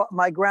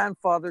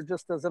grandfather,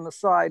 just as an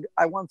aside,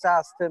 I once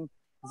asked him,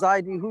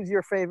 Zaidi, who's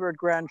your favorite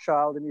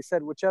grandchild? And he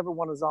said, whichever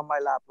one is on my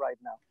lap right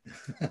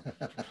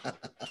now.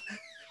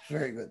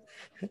 Very good.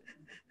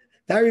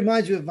 That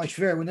reminds me of my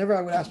shver. Whenever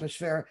I would ask my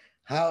shver,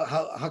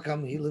 how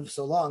come he lived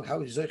so long?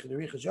 How is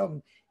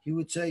he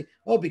would say,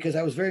 oh, because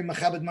I was very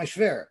machabed my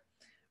shver.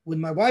 When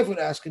my wife would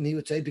ask him, he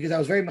would say, because I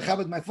was very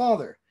machabed my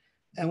father.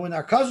 And when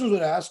our cousins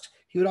would ask,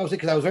 he would always say,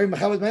 because I was very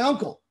machabed my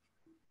uncle.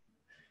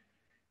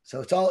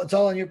 So it's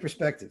all on your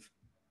perspective.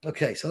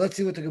 Okay, so let's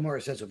see what the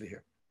Gemara says over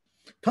here.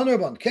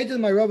 Tanarban, Ketan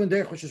my Rabban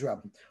derech which is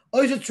Rabban.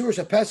 Oiz a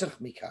tzuras Pesach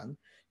mikan.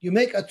 You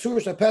make a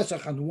tzuras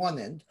Pesach on one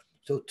end,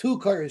 so two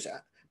kairos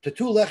to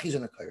two lechis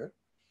in a kair.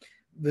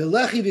 The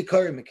lechi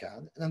v'kair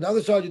mikan, and on the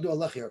other side you do a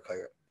lechi or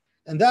kair,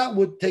 and that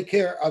would take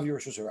care of your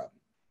Rosh Hashanah.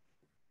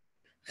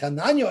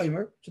 Chananya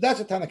Omer, so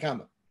that's a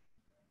Tanakama.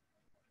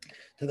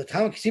 So the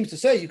Tanakh seems to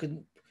say you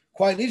can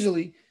quite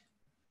easily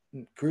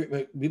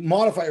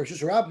modify Rosh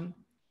Hashanah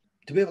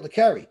to be able to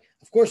carry.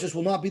 Of course, this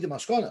will not be the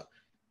maskana.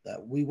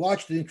 We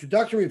watched the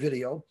introductory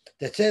video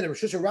that said that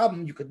Rosh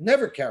Hashanah you could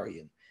never carry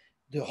in.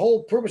 The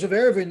whole purpose of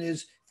Eruvin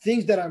is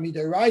things that are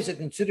midaraisa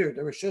considered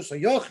a Rosh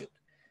Hashanah,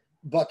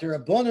 but there are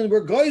bonan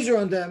where geyser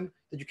on them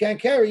that you can't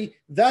carry.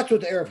 That's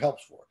what the Eruv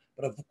helps for.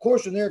 But of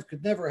course, an Eruv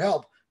could never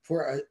help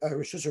for a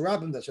Rosh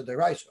Hashanah that's a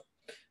deraisa.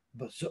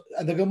 But so,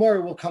 and the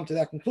Gemara will come to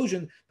that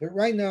conclusion. But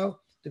right now,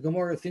 the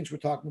Gemara thinks we're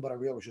talking about a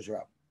real Rosh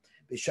Hashanah.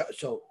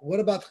 So what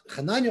about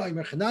Chananya?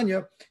 Imer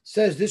Chananya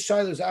says this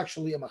shaila is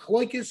actually a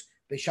machloikis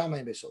Beishamai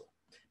and Beisila.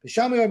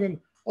 Beishamai Omrim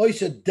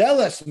oisa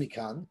deles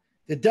mikan,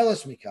 the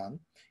deles mikan.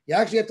 You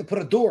actually have to put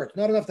a door. It's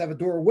not enough to have a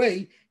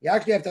doorway. You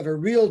actually have to have a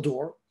real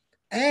door.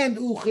 And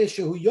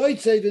uchishahu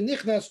yoytze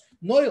v'nichnas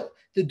noil.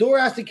 The door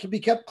has to be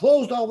kept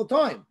closed all the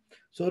time,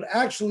 so it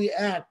actually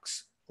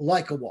acts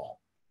like a wall.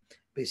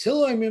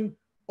 Beisila Omrim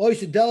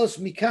oisa deles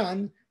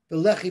mikan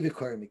v'lechi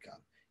v'kor mikan.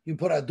 You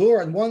put a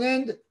door on one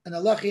end and a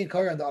lechi and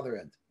kar on the other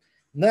end.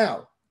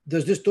 Now,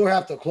 does this door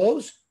have to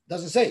close?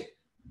 Doesn't say.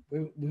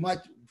 We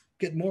might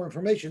get more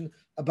information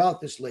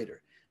about this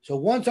later. So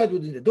one side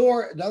would be the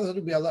door, the other side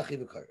would be a lechi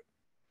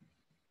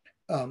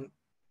v'kar.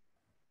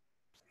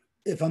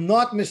 If I'm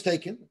not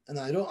mistaken, and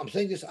I'm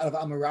saying this out of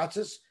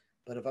Amaratzis,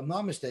 but if I'm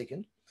not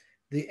mistaken,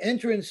 the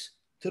entrance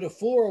to the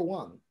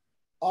 401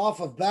 off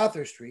of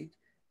Bather Street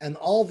and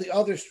all the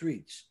other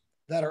streets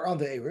that are on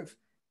the Eruv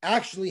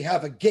actually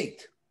have a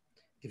gate.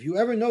 If you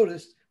ever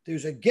noticed,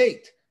 there's a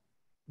gate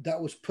that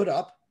was put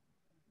up.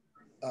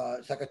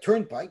 It's like a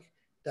turnpike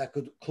that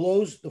could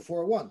close the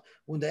 401.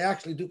 When they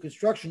actually do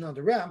construction on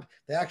the ramp,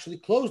 they actually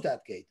close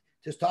that gate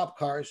to stop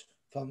cars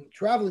from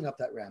traveling up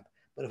that ramp.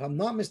 But if I'm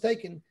not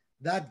mistaken,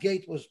 that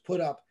gate was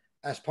put up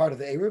as part of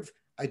the Eruv.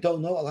 I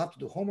don't know. I'll have to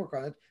do homework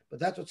on it. But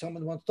that's what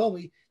someone once told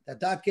me,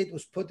 that gate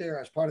was put there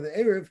as part of the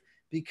Eruv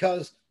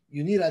because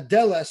you need a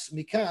deles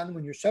mikan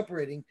when you're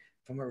separating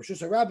from a Rosh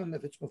Hashanah,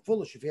 if it's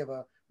foolish, if you have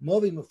a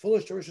Movi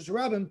Mefulish to Rishus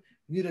Rabbim,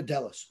 you need a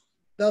Delis.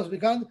 Delis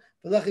Mikan,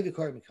 Velechi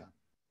Vikar Mikan.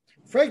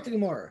 Frag the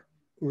Gemara,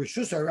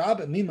 Rishus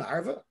Rabbim Mima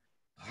Arva.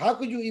 How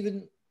could you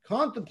even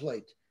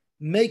contemplate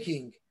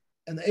making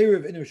an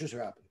Erev in Rishus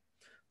Rabbim?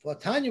 For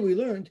Tanya, we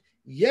learned,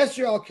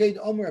 Yeser Al Kaid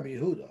Omer Rabbi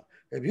Yehuda.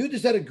 Rabbi Yehuda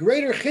said a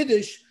greater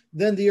Chiddush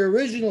than the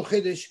original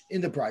Chiddush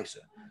in the Brisa.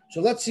 So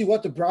let's see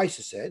what the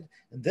Brisa said,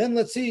 and then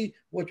let's see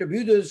what Rabbi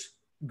Yehuda's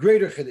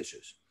greater Chiddush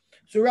is.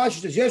 So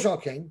Rashi says, Yeser Al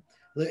Kain,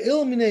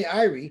 Le'il Minei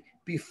Ari,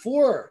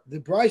 before the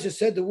Brisa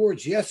said the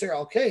words Yeser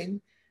Al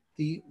Kain,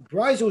 the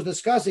Brisa was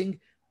discussing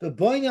the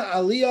Boina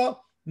Aliyah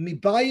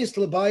Mibayis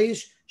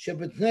Labayis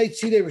Shebetnei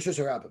Tzidei Rishus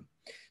Rabbim.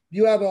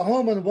 You have a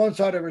home on one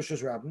side of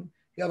Rishus Rabbim,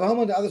 you have a home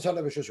on the other side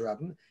of Rishus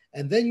Rabbim,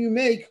 and then you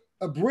make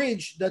a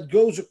bridge that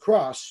goes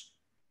across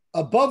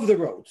above the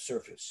road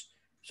surface.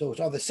 So it's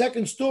on the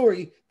second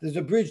story, there's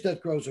a bridge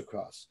that goes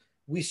across.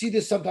 We see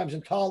this sometimes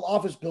in tall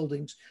office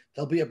buildings.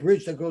 There'll be a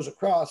bridge that goes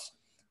across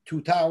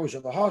two towers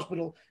of a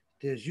hospital.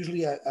 There's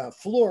usually a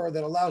floor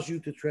that allows you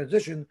to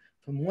transition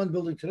from one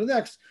building to the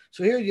next.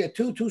 So here you have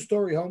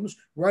two-story homes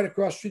right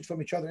across the street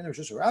from each other in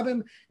Rishus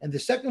Rabbim. And the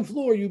second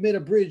floor, you made a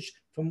bridge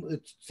from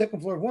the second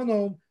floor of one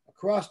home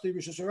across the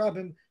Rishus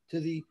Rabbim to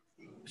the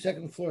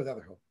second floor of the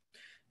other home.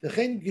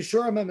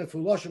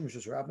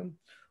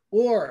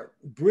 Or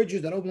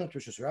bridges that open up to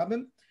Rishus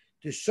Rabbim.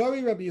 The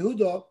Shari Rabbi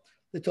Yehuda,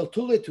 the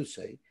Taltule to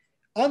say,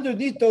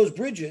 underneath those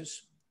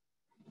bridges,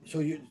 so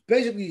you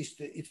basically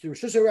it's the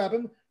Rishus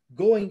Rabbim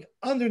going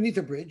underneath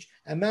a bridge.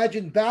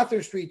 Imagine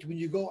Bathurst Street when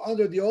you go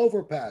under the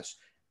overpass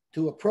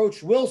to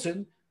approach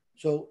Wilson.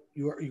 So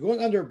you're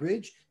going under a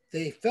bridge.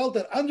 They felt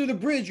that under the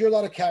bridge you're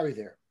allowed to carry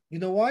there. You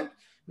know why?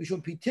 We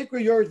should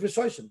pitikra yored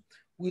v'soisim.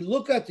 We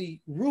look at the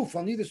roof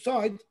on either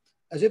side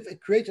as if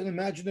it creates an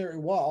imaginary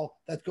wall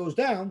that goes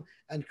down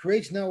and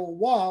creates now a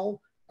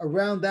wall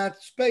around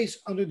that space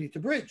underneath the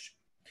bridge.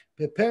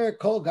 Prepare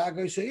kol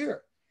gagay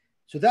seir.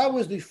 So that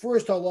was the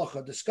first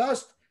halacha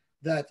discussed,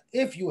 that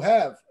if you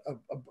have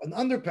an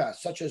underpass,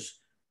 such as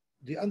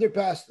the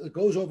underpass that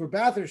goes over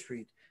Bathurst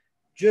Street,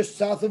 just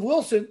south of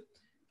Wilson,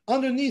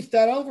 underneath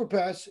that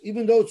overpass,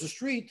 even though it's a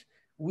street,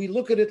 we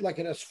look at it like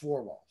it has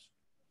four walls.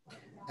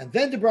 And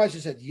then the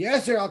Brisa said,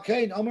 Yeser al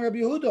Kain Amar Rabbi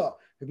Yehuda.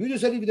 Rabbi Yehuda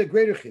said even a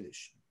greater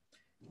chiddush.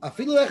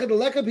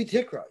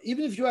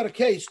 Even if you had a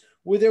case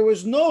where there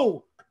was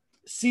no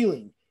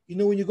ceiling, you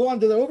know, when you go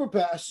onto the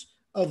overpass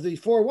of the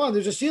 4-1,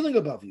 there's a ceiling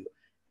above you.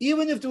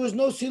 Even if there was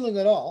no ceiling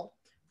at all,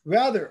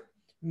 rather,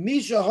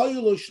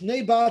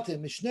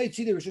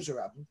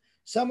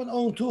 someone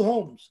owned two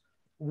homes,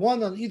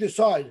 one on either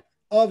side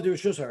of the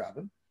Rishus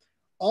Harabim.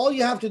 All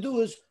you have to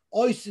do is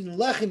oisin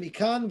lechem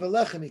mikan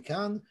velechem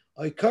mikan,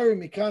 oikari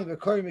mikan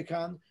vekari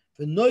mikan,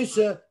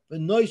 v'noisa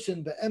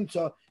v'noisin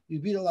be'emta.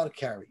 You'd be allowed to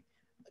carry.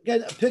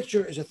 Again, a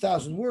picture is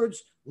 1,000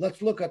 words.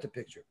 Let's look at the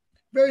picture.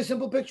 Very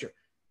simple picture.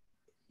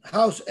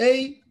 House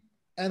A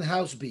and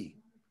House B.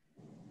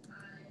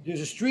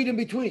 There's a street in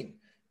between.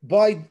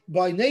 By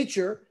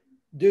nature,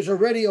 there's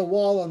already a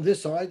wall on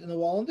this side and a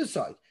wall on this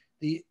side.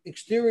 The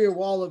exterior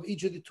wall of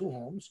each of the two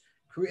homes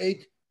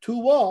create two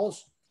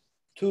walls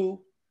to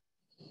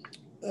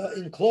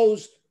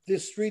enclose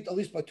this street, at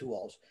least by two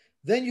walls.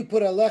 Then you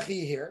put a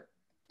lechi here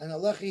and a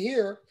lechi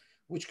here,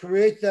 which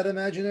creates that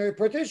imaginary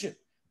partition.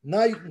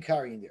 Now you can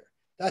carry in there.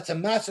 That's a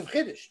massive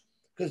chiddush,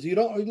 because you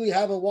don't really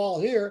have a wall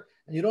here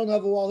and you don't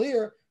have a wall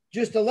here.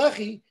 Just a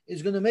lechi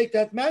is going to make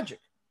that magic.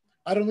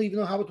 I don't even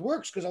know how it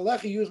works, because a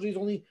lechi usually is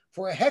only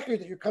for a hecker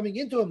that you're coming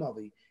into a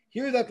mavi.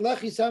 Here, that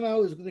lechi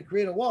somehow is going to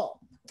create a wall,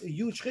 a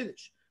huge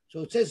chiddush.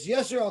 So it says,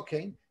 Yeser al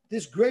Kain,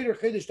 this greater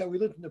chiddush that we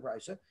learned in the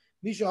Brisa,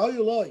 Misha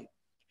hayuloi,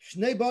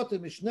 shnei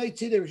batim, shnei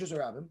tzidei rishus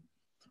harabim,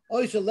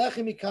 oisa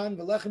lechi mikan,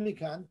 v'lechi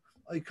mikan,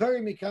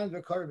 oikari mikan,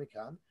 v'kari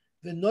mikan,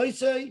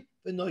 v'noisei,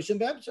 v'noisem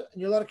b'emtza,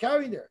 and you're allowed to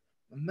carry in there.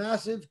 A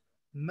massive,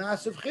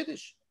 massive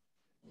chiddush.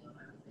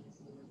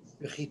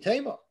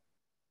 V'chitema.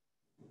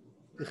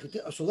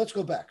 So let's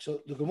go back.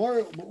 So the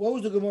Gemara, what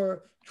was the Gemara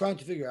trying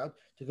to figure out?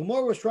 The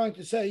Gemara was trying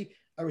to say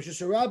a Rishus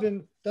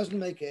Harabim doesn't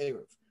make an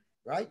Eruv,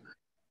 right?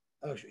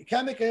 You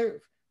can't make an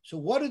Eruv. So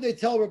what did they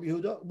tell Rabbi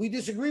Yehuda? We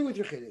disagree with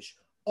your Chiddush.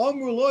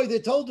 Amru Loi, they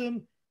told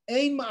him,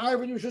 Ein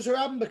ma'arvin Rishus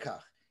Harabim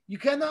bekach. You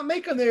cannot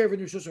make an Eruv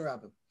in Rishus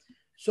Harabim.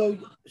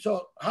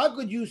 So how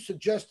could you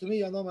suggest to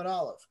me on Amar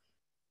Aleph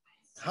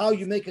how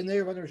you make an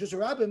Eruv on Rishus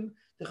Harabim?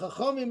 The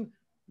Chachamim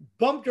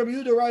bumped Rabbi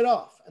Yehuda right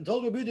off and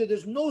told Rabbi Yehuda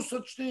there's no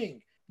such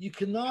thing. You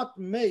cannot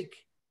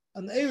make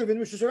an Eruv in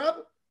Rishus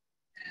Harabim.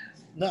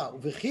 Now,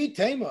 v'chi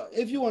tema,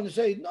 if you want to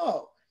say,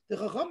 no, the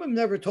Chachamim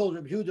never told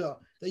Rabbi Yehuda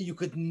that you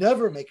could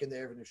never make an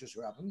Eruv in Rishus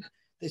Harabim.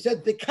 They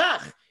said,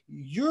 Bekach,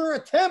 your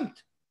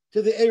attempt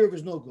to the Eruv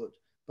is no good.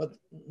 But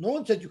no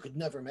one said you could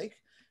never make.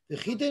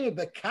 V'chi tema,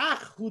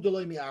 Bekach hu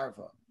deloi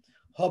mi'arva.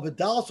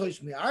 Habedal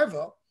sois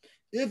mi'arva.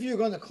 If you're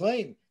going to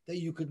claim that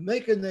you could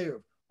make an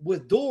Eruv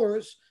with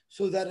doors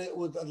so that it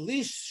would at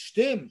least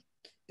stem,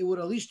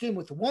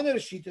 with one of the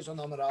shittas on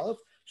Amar Aleph.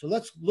 So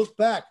let's look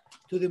back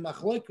to the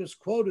Machloikus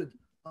quoted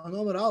on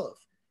Amar Aleph.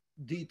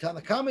 The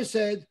Tanakama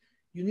said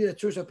you need a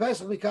Tzursa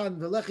Pesach Mikan,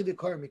 Velechi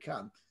Vikar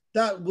Mikan.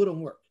 That wouldn't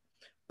work.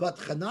 But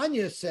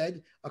Hananya said,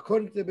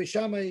 according to the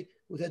Beishamai,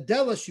 with a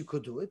delis you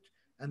could do it,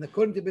 and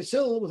according to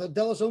Basil, with a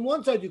delis on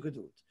one side you could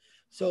do it.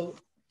 So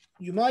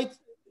you might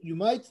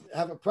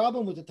have a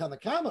problem with the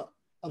Tanakama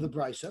of the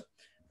Brisa,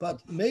 but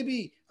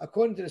maybe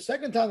according to the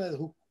second Tana,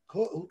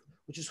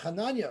 which is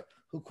Hananya,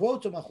 who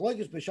quotes a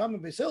Machlokes Beishamai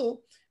and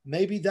Basil,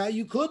 maybe that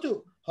you could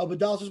do.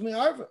 Habadalas is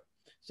me'arva.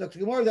 So to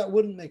Gemara, that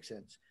wouldn't make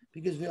sense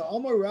because the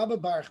Omar Rabba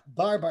Bar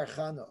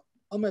Chana,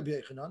 Omar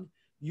B'Yechanan,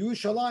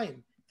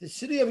 Yerushalayim, the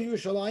city of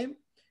Yerushalayim,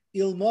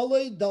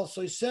 Ilmole Dal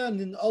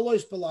Soisen in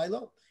Alois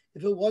Belayla.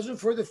 If it wasn't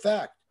for the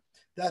fact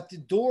that the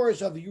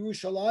doors of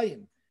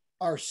Yerushalayim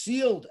are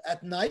sealed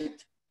at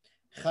night,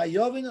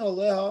 Chayovin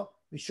Aleha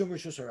Mishum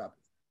Rishus Harabim.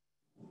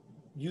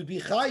 You'd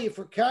be chayiv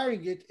for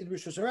carrying it in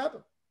Rishus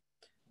Harabim.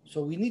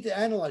 So we need to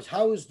analyze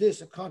how is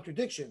this a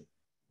contradiction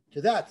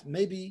to that.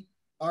 Maybe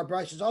our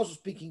Bryce is also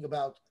speaking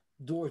about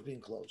doors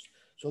being closed.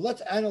 So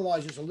let's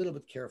analyze this a little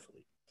bit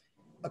carefully.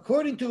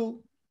 According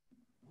to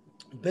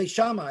Beis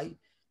Shammai,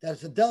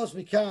 that's the Delis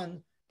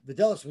Mikan, the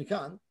Delis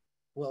Mikan.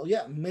 Well,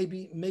 yeah,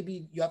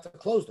 maybe you have to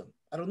close them.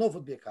 I don't know if it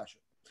would be a kasha.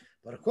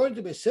 But according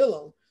to Beis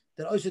Hillel,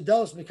 that Oisa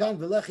Delis Mikan,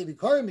 Velechi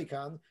Vikari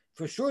Mikan,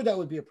 for sure that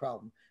would be a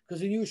problem.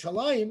 Because in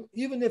Yerushalayim,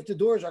 even if the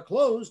doors are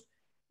closed,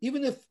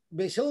 even if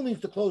Beis Hillel means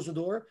to close the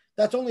door,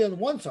 that's only on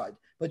one side.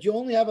 But you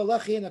only have a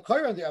Lechi and a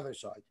Kair on the other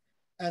side.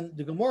 And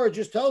the Gemara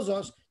just tells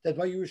us that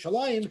by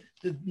Yerushalayim,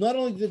 not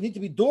only did there need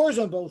to be doors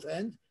on both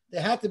ends, they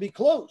had to be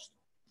closed.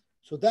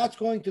 So that's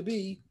going to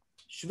be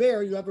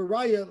shver. You have a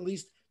raya at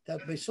least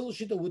that Beis Hillel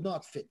shita would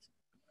not fit.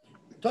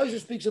 Tosha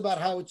speaks about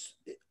how it's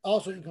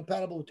also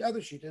incompatible with other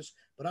shitas,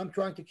 but I'm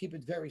trying to keep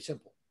it very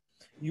simple.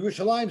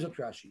 Yerushalayim's of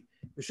Rashi.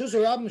 Rishus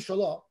Harabim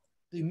Shalah,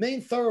 the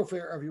main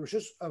thoroughfare of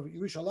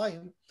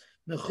Yerushalayim,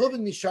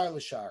 Mechuvin Mishar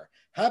L'Shar,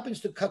 happens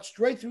to cut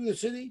straight through the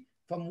city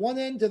from one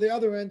end to the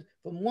other end,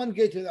 from one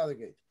gate to the other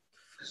gate.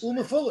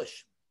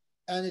 Umafulish,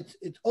 and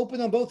it's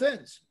open on both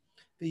ends.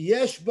 The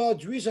Yeshba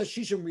Drisa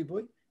Shishim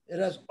Riboy, it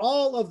has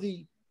all of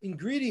the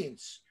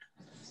ingredients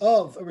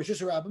of a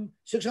Rishus Harabim,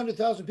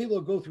 600,000 people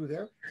will go through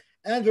there,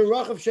 and the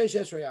Rachav Sheish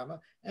Esrayama,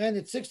 and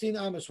it's 16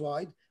 amas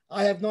wide.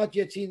 I have not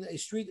yet seen a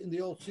street in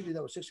the old city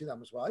that was 16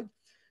 amas wide.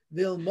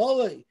 Vil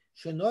Mole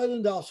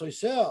Shenoiland Al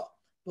Soisel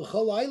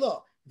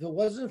B'Chalayla. If it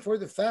wasn't for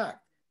the fact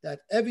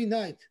that every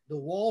night the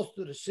walls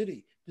to the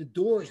city, the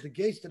doors, the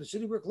gates to the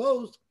city were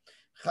closed,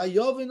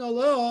 Chayovin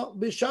Allah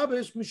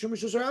B'Shabbos Mishum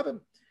Rishus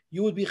Harabim.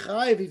 You would be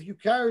chayiv if you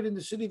carried in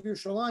the city of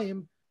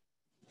Yerushalayim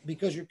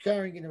because you're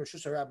carrying in a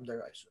Rishus Harabim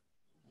deraisa.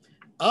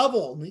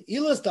 Avol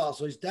Ilas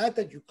also is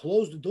that you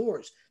close the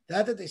doors,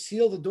 that they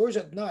seal the doors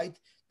at night.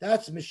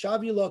 That's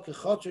Mishavila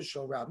Kechotzer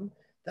Shal Rabim.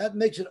 That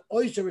makes it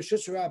oyster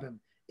Rishus Harabim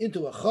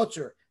into a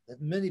chotzer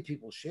that many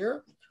people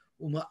share.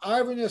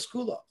 Uma'arvin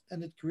Eskula,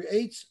 and it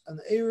creates an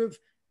eruv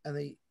and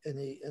a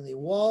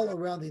wall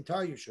around the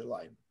entire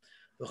Yerushalayim.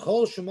 The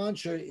whole Sheman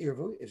Sher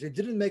Irvu, if they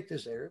didn't make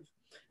this eruv,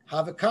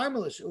 have a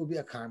karmelis, it would be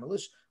a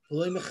karmelis,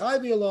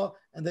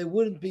 and they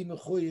wouldn't be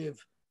mechuyev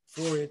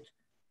for it.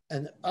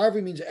 And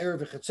arvi means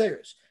eruv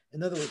v'chatzeres.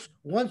 In other words,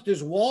 once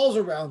there's walls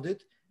around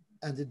it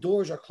and the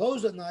doors are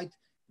closed at night,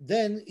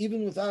 then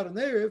even without an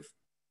eruv,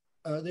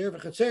 the eruv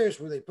v'chatzeres,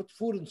 where they put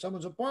food in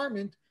someone's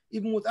apartment,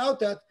 even without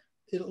that,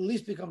 it at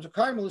least becomes a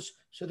karmelis,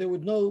 so there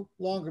would no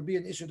longer be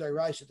an issur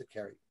d'oraisa to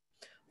carry.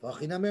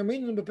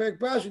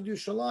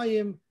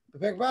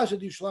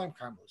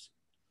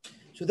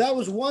 So that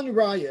was one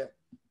raya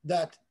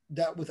that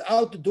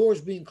without the doors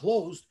being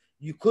closed,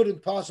 you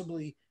couldn't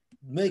possibly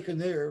make a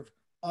nerve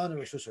on a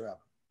Rishus Harabim.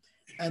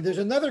 And there's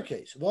another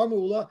case.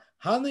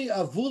 Hani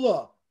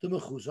avula the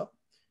mechuzah.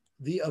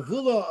 The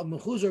avula of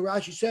mechuzah,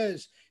 Rashi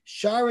says,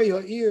 Sharei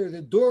ha'ir,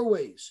 the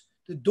doorways,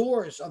 the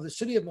doors of the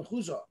city of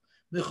mechuzah,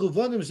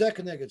 mechuvanim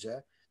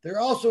zekanegedzeh. They're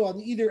also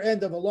on either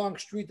end of a long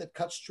street that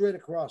cuts straight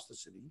across the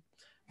city.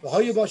 In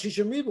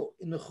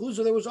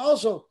mechuzah, there was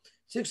also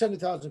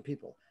 600,000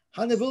 people.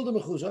 Hanavilda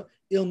mechuzah,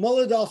 il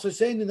moled also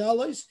saying in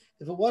alais,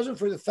 if it wasn't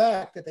for the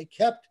fact that they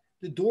kept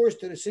the doors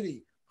to the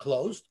city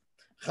closed,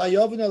 it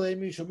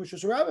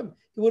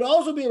would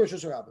also be a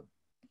Rishus Harabim.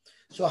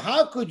 So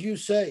how could you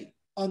say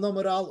on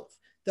Amar Aleph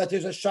that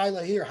there's a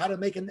shaila here, how to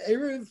make an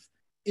eruv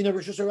in a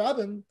Rishus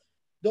Harabim?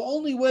 The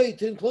only way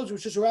to enclose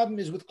Rishus Harabim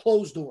is with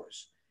closed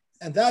doors,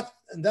 and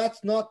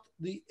that's not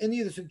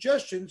any of the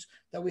suggestions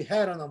that we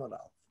had on Amar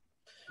Aleph.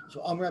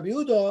 So Amar Rabbi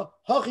Yehuda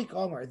Hachik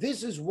Amar.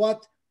 This is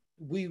what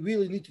we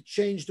really need to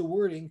change the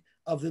wording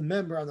of the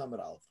member on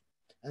Amar Aleph,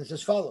 and it's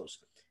as follows: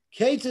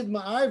 Keted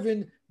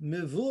ma'arvin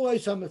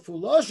mevuos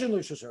hamefuloshin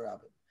Rishus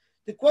Harabim.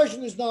 The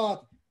question is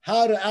not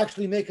how to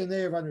actually make a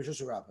neiv on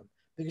Rishus Harabim,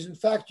 because in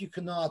fact you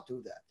cannot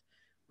do that.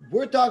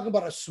 We're talking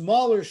about a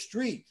smaller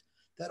street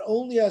that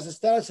only has the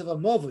status of a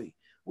mavi,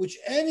 which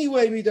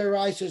anyway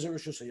midaraisa is a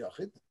Rishus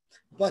Hayachid,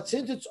 but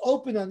since it's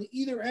open on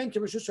either end to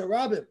Rishus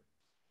Harabim,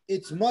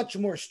 it's much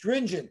more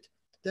stringent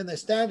than the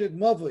standard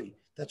mavi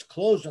that's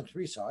closed on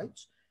three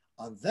sides.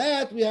 On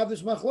that we have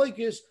this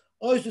machlokes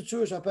ois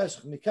tzuras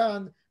hapesach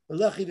mikan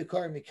v'lechi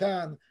v'kar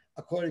mikan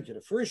according to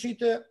the first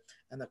shita,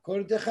 And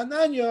according to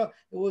Hananya,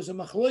 it was a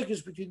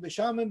machlokes between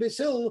Besham and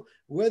Basil,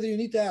 whether you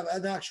need to have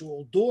an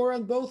actual door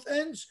on both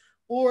ends,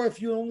 or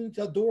if you only need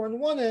a door on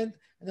one end,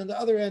 and on the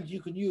other end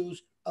you can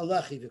use a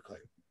lechi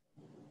v'koyer.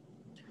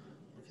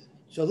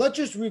 So let's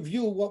just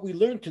review what we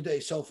learned today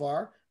so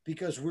far,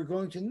 because we're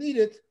going to need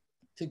it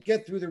to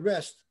get through the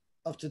rest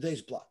of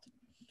today's blot.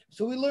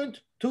 So we learned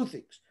two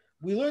things.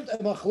 We learned a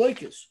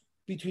machlokes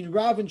between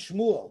Rav and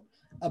Shmuel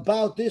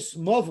about this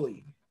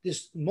mavi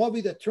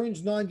that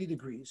turns 90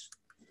 degrees.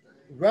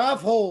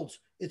 Rav holds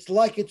it's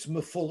like it's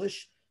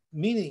mefulish,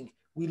 meaning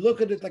we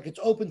look at it like it's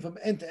open from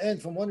end to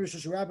end, from one Rosh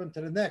Hashanah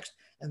to the next,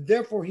 and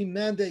therefore he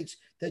mandates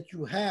that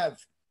you have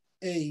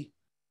a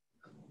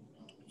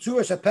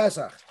Tzuras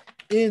HaPesach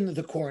in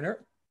the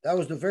corner. That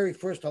was the very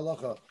first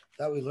halacha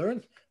that we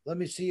learned. Let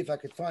me see if I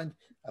could find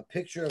a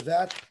picture of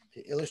that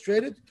to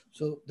illustrate it.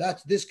 So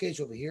that's this case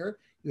over here.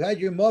 You had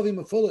your mavi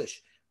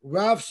mefulish.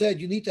 Rav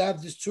said you need to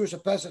have this Tzuras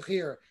HaPesach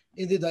here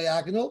in the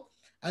diagonal,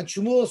 and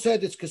Shmuel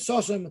said it's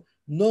kesosim,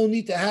 no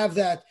need to have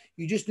that.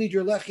 You just need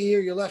your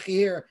lechi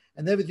here,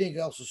 and everything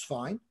else is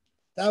fine.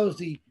 That was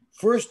the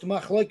first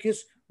machlokes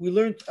we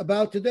learned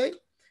about today.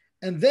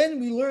 And then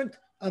we learned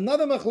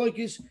another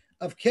machlokes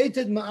of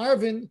Keted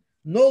Ma'arvin,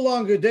 no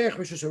longer derech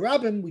Rosh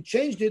Hashanah. We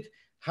changed it.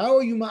 How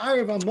are you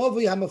ma'arv on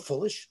mavi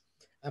hamafulish?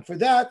 And for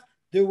that,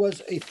 there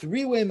was a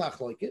three-way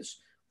machlokes.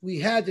 We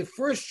had the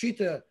first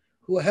shita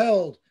who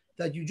held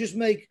that you just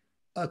make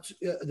a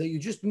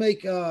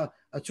Tzuras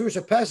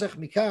HaPesach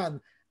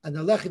mikan and a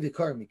lechi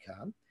v'kar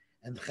mikan.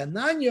 And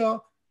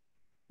Hananya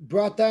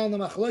brought down the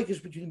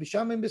machlokes between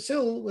Bisham and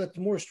Basil, that's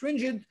more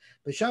stringent.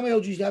 Bisham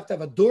holds you have to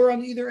have a door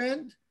on either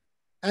end,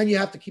 and you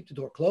have to keep the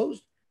door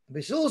closed. And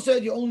Basil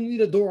said you only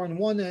need a door on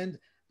one end,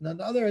 and on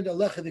the other end, a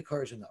lechi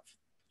v'kar is enough.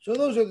 So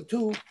those are the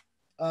two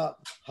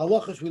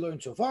halachas we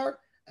learned so far,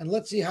 and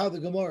let's see how the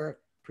Gemara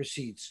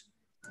proceeds.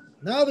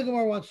 Now the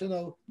Gemara wants to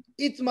know,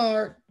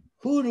 Itmar,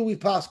 who do we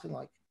paskin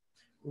like?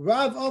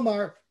 Rav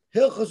Omar,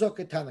 Hilchazok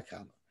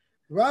Tanakama.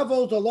 Rav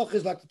holds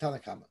halachas like the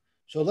Tanakama.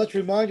 So let's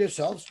remind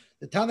ourselves,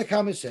 the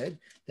Tanakama said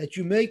that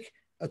you make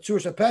a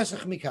Tzuras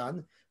HaPesach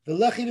mikan, the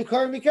lechi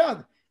v'kar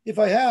mikan. If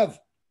I have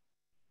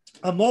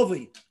a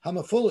mavi,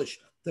 hamafulish,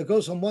 that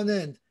goes from one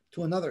end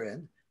to another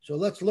end, so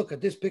let's look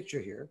at this picture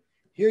here.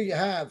 Here you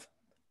have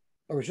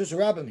a Rosh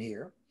Hashanah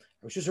here,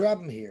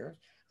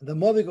 and the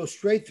mavi goes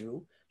straight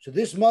through. So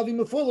this mavi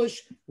mefulish,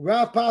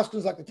 Rav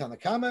paskins like the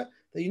Tanakama,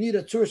 that you need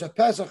a Tzuras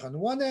HaPesach on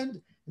one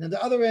end, and on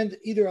the other end,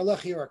 either a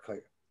lechi or a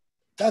koyer.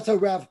 That's how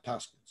Rav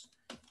paskins.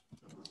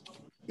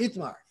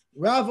 Itmar,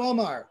 Rav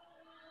Omar,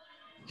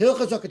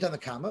 Hilchas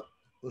Tanakama,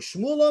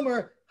 Shmuel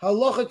Omar,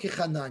 Halacha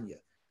Kichananya.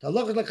 The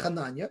halacha is like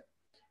Chananya,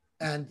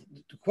 and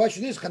the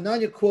question is,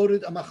 Chananya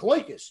quoted a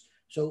machlokes.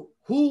 So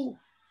who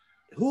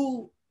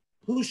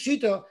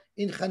shita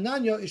in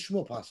Chananya is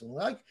Shmuel passing?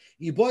 Like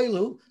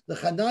Yiboilu the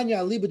Chananya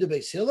aliba de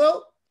Beis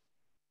Hillel.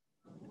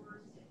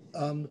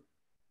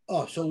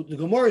 So the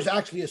Gemara is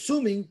actually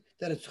assuming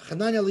that it's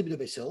Chananya aliba de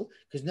Beis Hillel,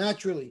 because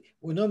naturally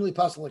we're normally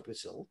passing like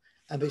Beis Hillel.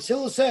 And Beis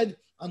Hillel said,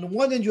 on the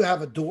one end you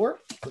have a door.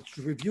 Let's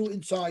review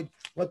inside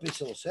what Beis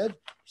Hillel said.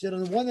 He said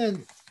on the one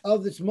end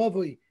of this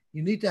mavi,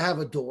 you need to have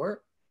a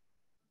door.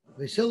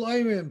 Beis Hillel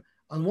Ayrim,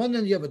 on one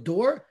end you have a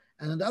door,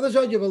 and on the other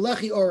side you have a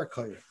lechi or a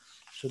koyer.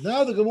 So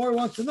now the Gemara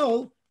wants to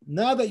know,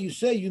 now that you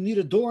say you need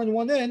a door on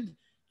one end,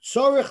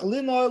 tzarech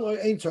linol or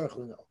ain't tzarech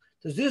linol?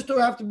 Does this door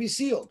have to be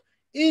sealed?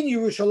 In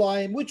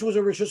Yerushalayim, which was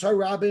a Rosh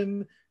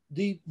Hashanah,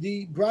 the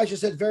Brasha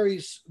said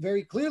very,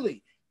 very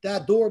clearly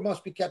that door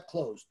must be kept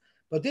closed.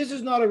 But this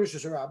is not a Rosh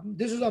Hashanah.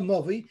 This is a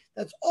mavi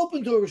that's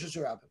open to a Rosh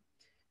Hashanah.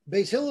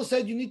 Beis Hillel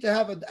said you need to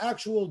have an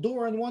actual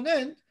door on one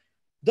end.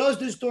 Does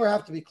this door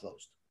have to be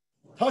closed?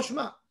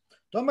 Tashma.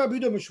 Tomar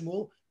B'Dam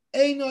Shmuel,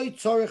 Einoi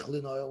Tzarech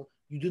Linoil.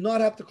 You do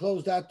not have to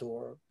close that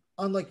door,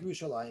 unlike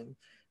Yerushalayim.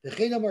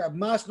 V'chein Amar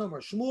Mas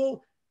Namar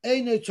Shmuel,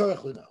 Einoi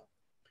Tzarech Linoil.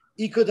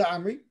 Ika da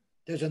Amri.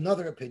 There's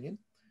another opinion.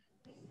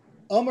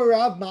 Amar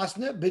Rav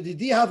Masna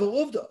B'Didi Hava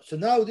Uvda. So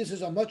now this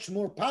is a much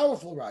more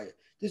powerful riot.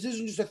 This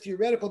isn't just a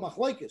theoretical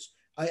machlokes.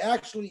 I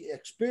actually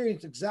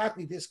experienced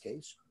exactly this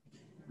case.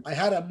 I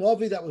had a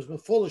mavi that was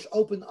mefulish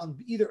open on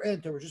either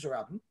end to Rosh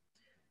Hashanah.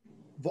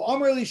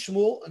 V'Amar li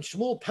Shmuel, and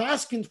Shmuel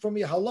paskined from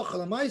me halacha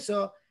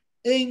l'maisa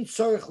ein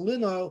tzarich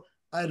linol.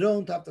 I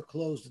don't have to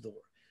close the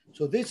door.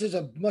 So this is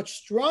a much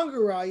stronger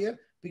raya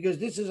because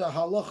this is a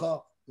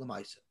halacha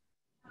l'maisa.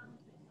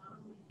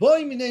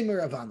 Boy minei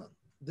Ravanan.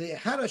 They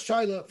had a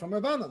shaila from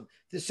Ravanan,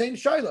 the same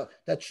shaila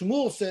that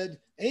Shmuel said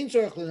ein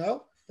tzarich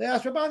linol. They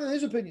asked Rabbanan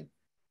his opinion.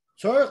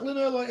 Tzarech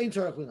linol or ain't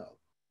tzarech linol?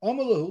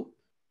 Amalahu,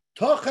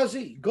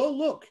 Tachazi, go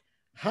look.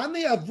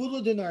 Hane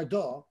avula de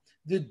Narda,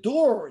 the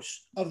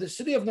doors of the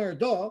city of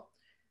Narda,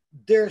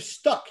 they're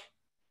stuck.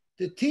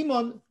 The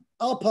Timon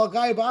al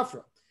Palgai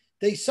Bafra,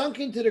 they sunk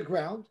into the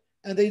ground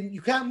and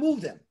you can't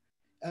move them.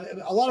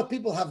 A lot of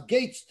people have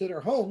gates to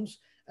their homes,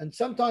 and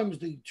sometimes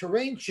the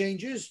terrain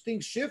changes,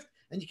 things shift,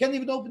 and you can't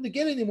even open the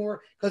gate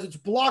anymore because it's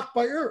blocked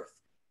by earth.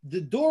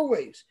 The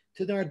doorways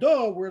to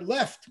Narda were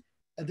left,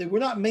 and they were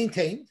not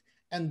maintained,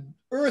 and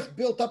earth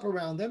built up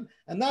around them,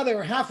 and now they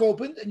were half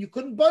opened and you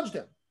couldn't budge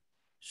them.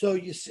 So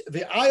you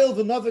the aisle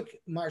v'navik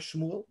mar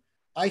Shmuel.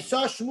 I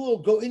saw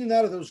Shmuel go in and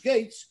out of those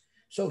gates,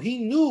 so he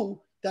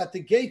knew that the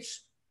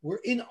gates were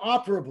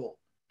inoperable.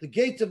 The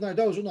gates of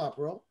Nardo was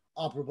inoperable.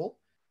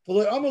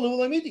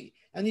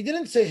 And he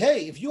didn't say,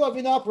 hey, if you have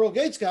inoperable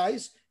gates,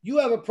 guys, you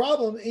have a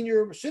problem in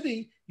your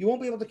city, you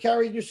won't be able to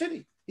carry in your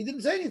city. He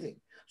didn't say anything.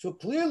 So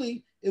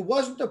clearly, it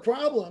wasn't a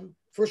problem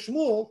for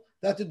Shmuel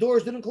that the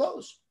doors didn't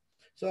close.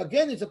 So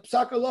again, it's a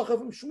psak halacha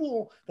from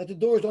Shmuel that the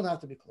doors don't have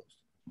to be closed.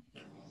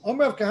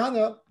 Omer of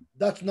Kahana,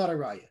 that's not a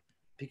raya.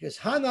 Because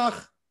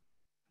Hanach,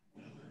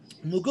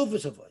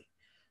 Mugufas,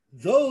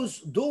 those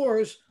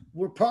doors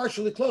were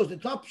partially closed.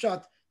 It's not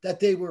pshat that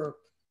they were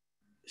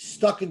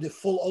stuck in the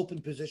full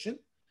open position.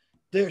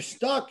 They're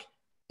stuck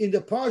in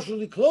the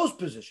partially closed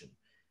position.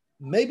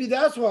 Maybe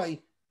that's why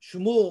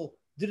Shmuel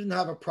didn't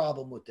have a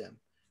problem with them.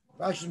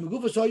 They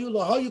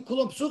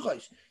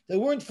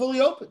weren't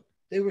fully open.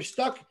 They were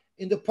stuck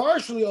in the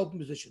partially open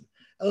position.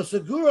 They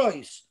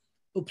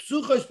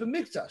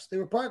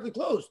were partly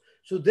closed.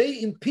 So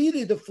they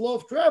impeded the flow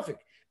of traffic.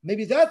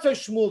 Maybe that's why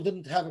Shmuel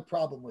didn't have a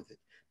problem with it.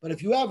 But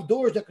if you have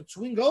doors that could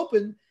swing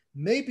open,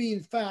 maybe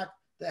in fact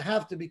they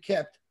have to be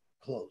kept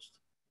closed.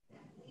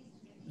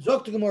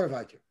 Zok to Gemara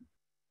weiter.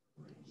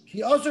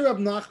 He also Rab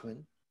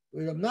Nachman,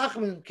 when Rab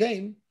Nachman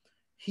came,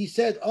 he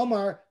said,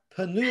 Omar,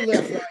 Panu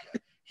lefraya.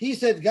 He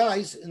said,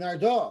 guys, in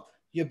Arda,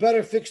 you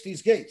better fix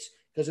these gates,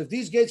 because if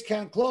these gates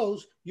can't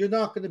close, you're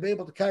not going to be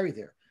able to carry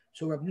there.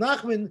 So Rab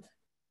Nachman,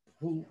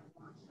 who,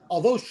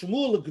 although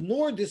Shmuel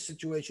ignored this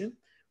situation,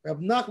 Rab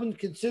Nachman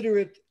considered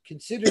it a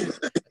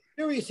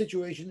serious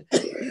situation.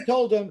 He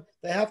told them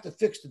they have to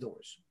fix the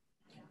doors.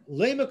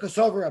 Lema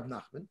Kasavar Rab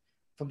Nachman,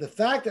 from the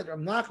fact that Rab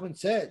Nachman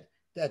said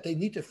that they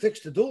need to fix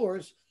the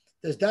doors,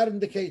 does that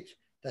indicate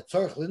that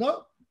tzarich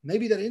lino?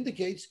 Maybe that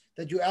indicates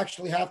that you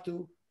actually have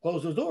to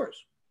close those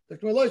doors. The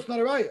Gemara is not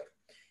a raya.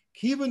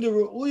 Even the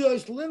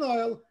ru'uyos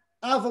linoil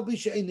aval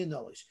b'she'ein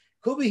linolis.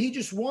 Could be he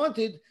just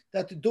wanted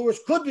that the doors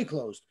could be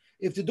closed.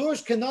 If the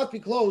doors cannot be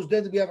closed,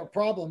 then we have a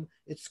problem.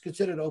 It's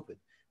considered open.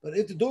 But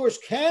if the doors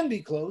can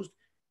be closed,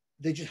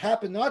 they just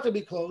happen not to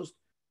be closed,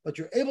 but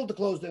you're able to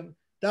close them.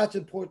 That's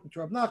important to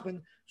Rab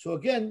Nachman. So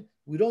again,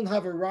 we don't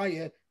have a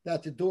raya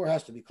that the door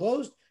has to be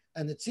closed.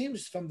 And it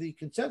seems from the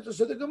consensus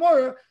of the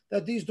Gemara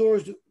that these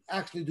doors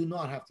actually do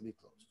not have to be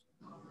closed.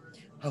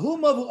 Hahu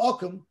mavu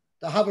akum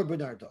the haver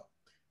ben Arda.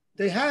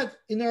 They had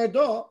in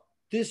Arda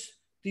these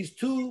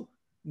two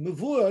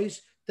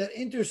mevuos that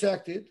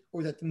intersected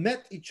or that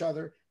met each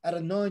other at a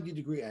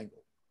 90-degree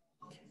angle.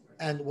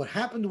 And what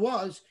happened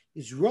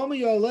is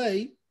Rami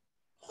Alei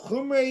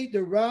Chumrei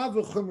the Rav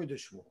Chumrei the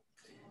Shmuel.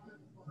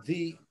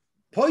 The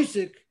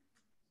Poisik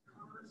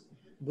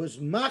was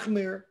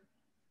machmir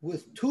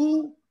with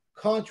two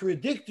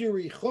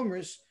contradictory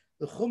chumras,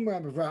 the chumra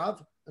of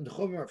Rav and the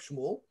chumra of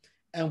Shmuel,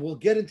 and we'll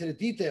get into the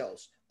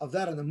details of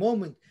that in a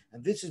moment.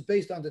 And this is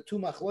based on the two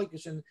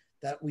machlokesin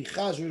that we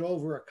chazered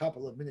over a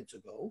couple of minutes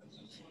ago.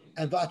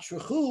 And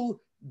v'atzrechu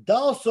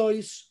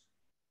dalsois,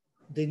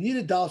 they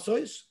needed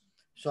dalsois,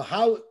 so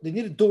how they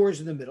needed doors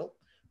in the middle.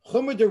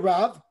 Chumra de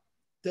Rav,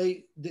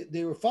 they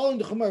were following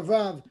the chumra of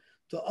Rav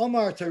to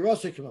Omar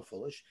Terosik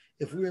foolish.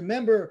 If we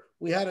remember,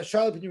 we had a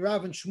Charlotte between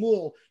Rav and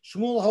Shmuel.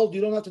 Shmuel held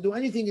you don't have to do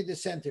anything in the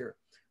center.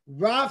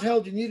 Rav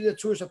held you needed a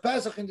Tzuras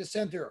HaPesach in the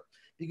center,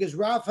 because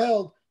Rav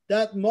held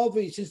that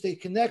Movi, since they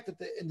connect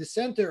in the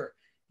center,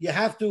 you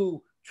have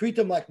to treat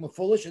them like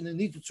Mefulish, and they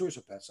need the Tzuras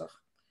HaPesach.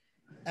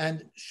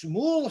 And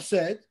Shmuel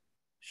said,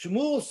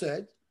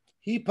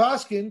 he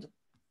paskined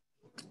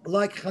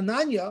like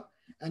Hananya,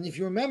 and if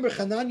you remember,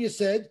 Hananya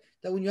said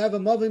that when you have a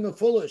Movi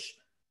Mefulish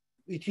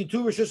between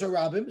two Rishus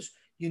Harabims,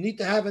 you need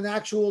to have an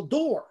actual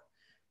door.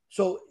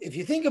 So if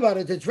you think about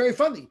it, it's very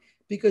funny,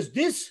 because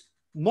this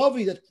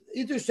Mavi that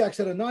intersects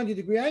at a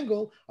 90-degree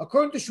angle,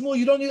 according to Shmuel,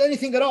 you don't need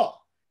anything at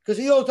all, because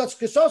he holds that's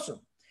Kesosim.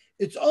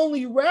 It's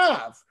only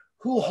Rav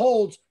who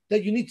holds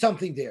that you need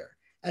something there.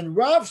 And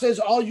Rav says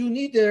all you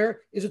need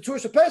there is a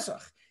Tzuras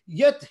HaPesach.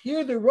 Yet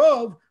here the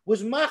Rav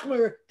was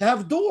machmer to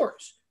have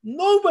doors.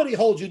 Nobody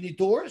holds you need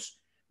doors.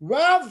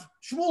 Shmuel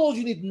holds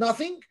you need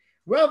nothing.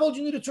 Rav holds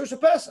you need a Tzuras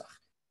HaPesach.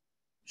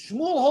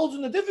 Shmuel holds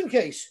in a different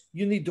case,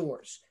 you need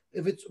doors.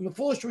 If it's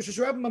Mefulish Rishus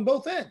Rabbim on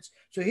both ends.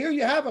 So here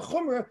you have a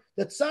chumrah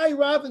that Sai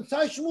Rav and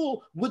Sai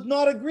Shmuel would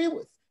not agree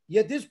with.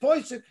 Yet this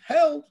Poisek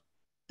held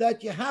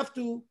that you have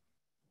to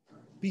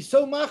be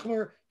so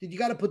machmer that you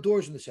got to put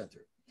doors in the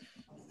center.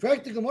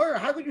 Frank the Gemara,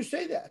 how could you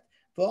say that?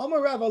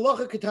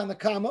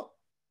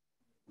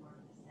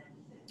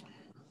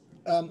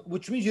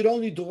 Which means you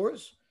don't need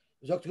doors.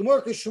 But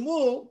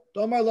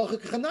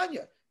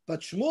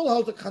Shmuel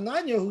held a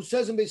Chananya who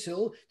says in Beis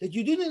Hill that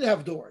you didn't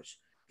have doors.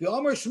 The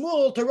Amar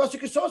Shmuel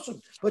Terosik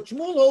Esosim. But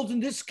Shmuel holds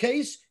in this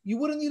case you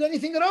wouldn't need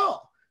anything at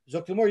all.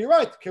 Zoktimor, you're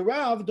right.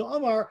 Kerav the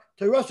Amar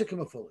Terosik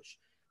Foolish.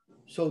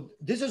 So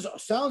this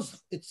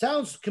sounds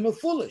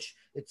foolish.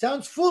 It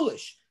sounds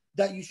foolish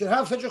that you should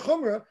have such a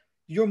chumrah.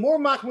 You're more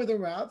machmer than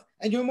Rav,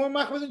 and you're more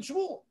machmer than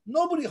Shmuel.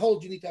 Nobody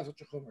holds you need to have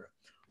such a chumrah.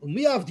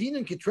 Umiyavdin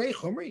and Kitrei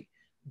Chumri.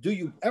 do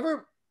you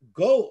ever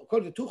go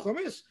according to two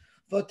chumras?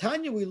 For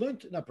Tanya, we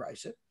learned in a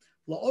price.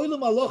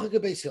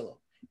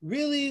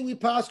 Really, we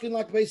paskin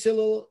like Beis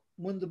Hillel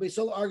when the Beis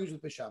Hillel argues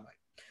with Beis Shammai.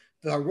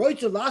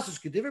 If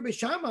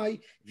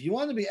you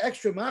want to be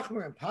extra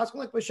machmer and paskin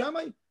like Beis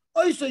Shammai,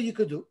 also you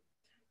could do.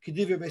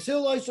 Kedivir Beis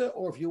Hillel also,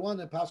 or if you want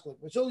to paskin like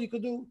Beis Hillel, you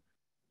could do.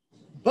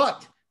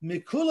 But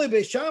Mikule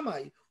Beis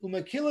Shammai,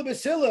 Umakila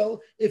Beis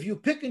Hillel, if you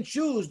pick and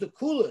choose the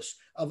coolest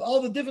of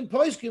all the different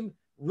poskim,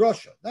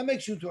 Russia. That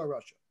makes you to a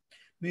Russia.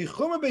 But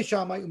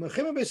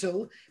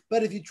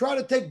if you try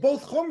to take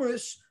both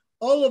chumras,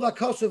 all of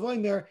Akasav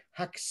Omer,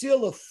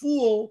 Haksil, a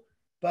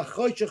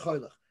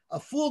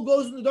fool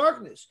goes in the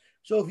darkness.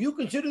 So if you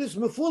consider this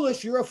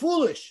foolish, you're a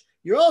foolish.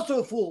 You're also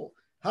a fool.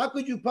 How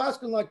could you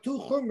paskin like two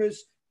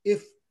chumras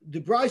if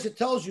the Brisa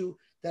tells you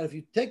that if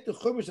you take the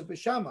chumras of Beis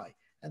Shammai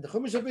and the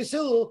chumras of Beis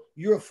Hillel,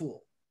 you're a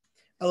fool?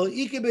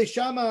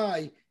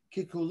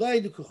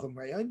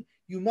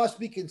 You must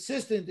be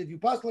consistent. If you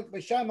paskin like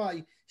Beis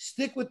Shammai,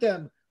 stick with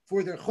them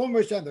for their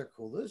chumras and their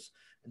kulas.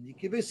 And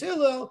Beis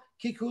Hillel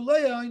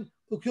kikulein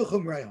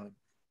ukilchum rehan.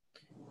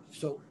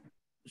 So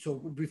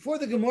before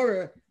the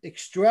Gemara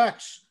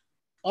extracts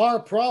our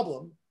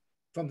problem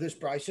from this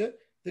brisa,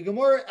 the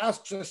Gemara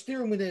asks us,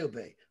 "Stiru minei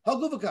obey."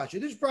 Haguvakasha.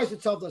 This brisa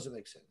itself doesn't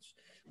make sense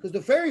because the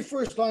very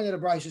first line of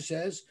the brisa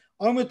says,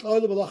 "Amit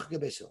lo'ila b'lachka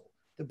Beis Hillel."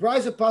 The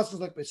brisa passes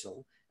like Beis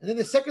Hillel, and then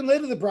the second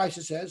later the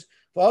brisa says,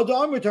 "V'hada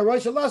amit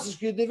haraisa lasas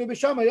k'yediv Beis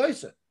Shammai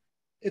yaisa."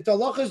 If the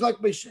halacha is like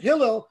Beis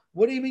Hillel,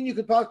 what do you mean you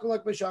could pass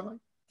like Beis Shammai?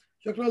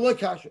 So look,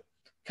 kasha.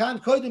 Kan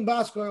kodim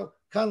baskol,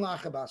 kan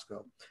lacha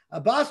baskol.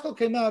 A baskol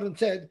came out and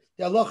said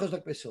the halacha is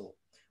like Beis Hillel.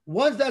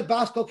 Once that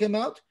baskol came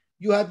out,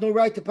 you had no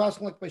right to pass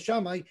like Beis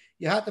Shammai.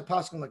 You had to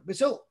pass like Beis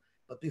Hillel.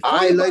 But before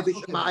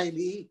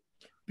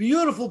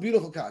beautiful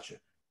kasha,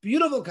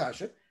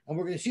 and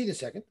we're going to see in a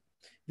second.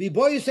 The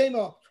boy is saying,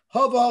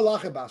 hava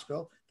halacha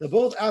baskol. They're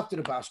both after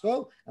the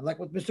baskol, and like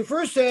what Mr.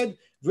 First said,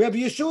 Rabbi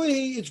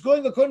Yeshua, it's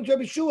going according to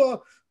Rabbi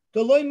Yeshua,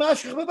 the loy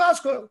mashkech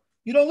baskol.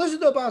 You don't listen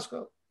to a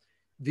baskol.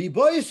 The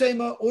boy is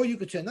saying, or you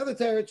could say another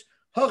teretz,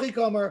 hachi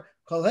kamar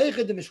kol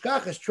heicha de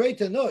mishkachas trei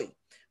tanoi.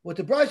 What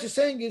the Bryce is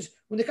saying is,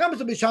 when it comes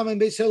to Beis Shammai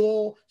and Beis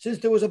Hillel, since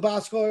there was a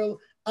baskol,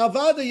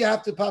 avada you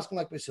have to pass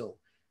like Beis Hillel.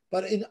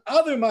 But in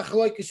other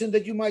machloikesin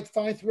that you might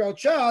find throughout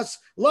Shas,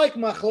 like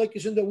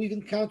machloikesin that we've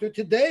encountered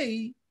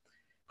today,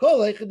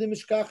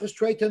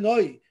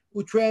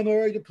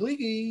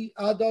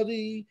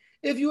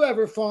 if you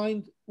ever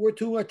find where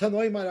two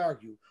Tanoi might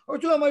argue, or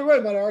two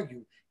Amayroy might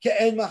argue,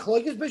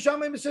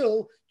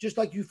 just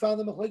like you found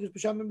the machlokes Beis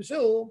Shammai and Beis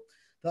Hillel,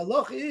 the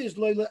halacha is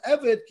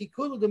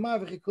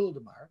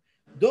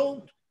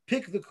don't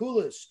pick the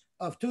kulas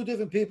of two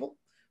different people.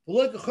 And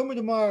don't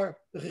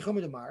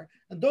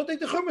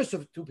take the chumras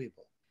of two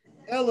people.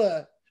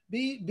 Ella,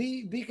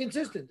 be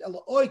consistent.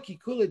 Ella oiki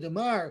kule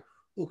demar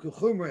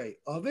ukuchumre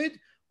ovid,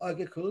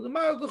 oiki kule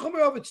demar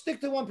ukuchumre ovid. Stick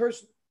to one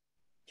person.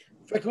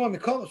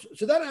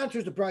 So that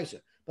answers the price.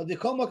 But the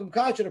kol makom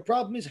kasha, the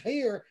problem is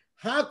here.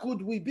 How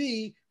could we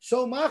be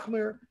so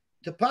machmer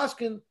to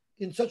paskin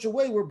in such a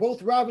way where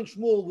both Rav and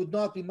Shmuel would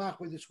not be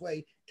machmer this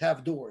way to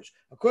have doors?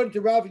 According to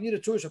Rav, you need a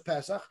tour of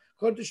Pesach.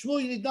 According to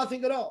Shmuel, you need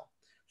nothing at all.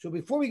 So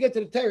before we get to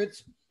the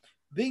teretz,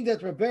 being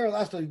that Rabbi Beryl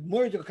asked the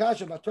Mori to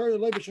Kasha about Torah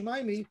Leib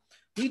Shemaimi,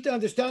 we need to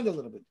understand a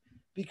little bit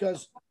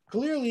because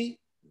clearly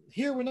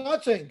here we're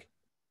not saying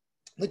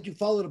that you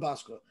follow the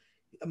Baskol.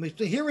 I mean,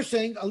 here we're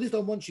saying at least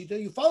on one shita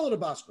you follow the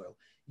Baskol.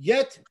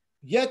 Yet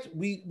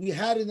we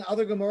had in the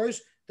other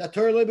Gemaras that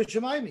Torah Leib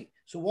Shemaimi.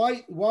 So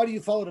why do you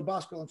follow the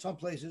Baskol in some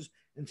places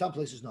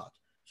not?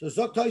 So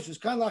Zok Toisus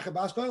kan lacha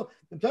Baskol.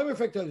 The time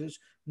effect Toisus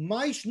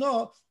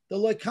Maishna. The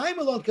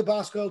Lekaimelon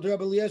Kabaskol, the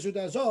Rabbi Eliezer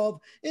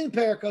Dazov, in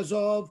Perak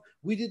Azov,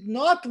 we did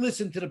not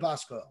listen to the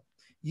Baskol.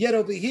 Yet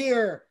over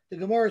here, the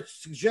Gemara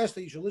suggests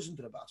that you should listen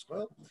to the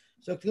Baskol.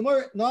 So the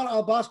Gemara, not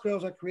all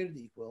Baskols are created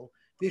equal.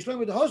 The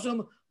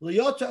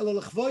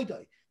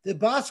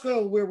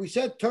Baskol where we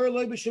said Torah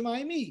Leib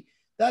Shemaimi,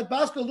 that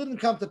Baskol didn't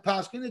come to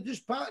Paskin, it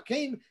just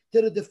came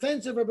to the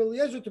defense of Rabbi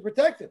Eliezer to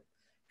protect him.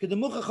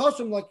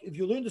 Like if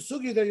you learn the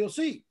Sugi there, you'll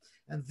see.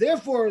 And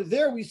therefore,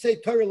 there we say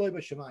Torah Leib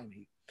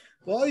Shemaimi.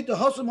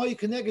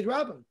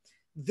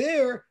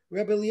 There,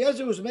 Rabbi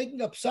Eliezer was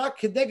making a psak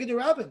kedeged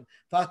Rabbim.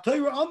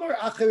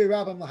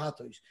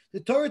 The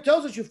Torah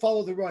tells us you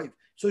follow the right.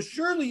 So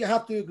surely you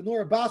have to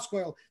ignore a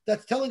baskol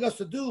that's telling us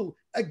to do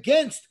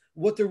against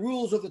what the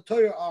rules of the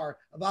Torah are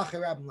of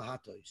Acher Rabbim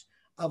Lahatois.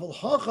 Aval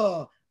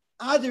Hacha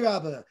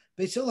Adirabba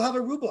Beis Hillel have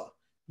a ruba.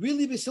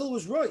 Really, Beis Hillel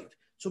was right.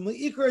 So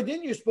Me'ikar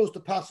Adin, you're supposed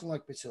to pass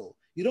like Beis Hillel.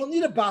 You don't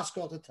need a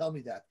baskol to tell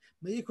me that.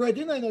 Me'ikar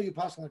Adin, I know you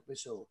pass like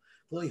Beis Hillel.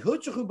 The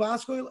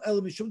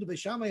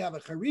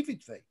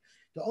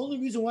only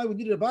reason why we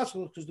needed a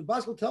baskol is because the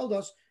baskol told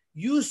us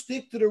you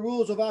stick to the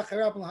rules of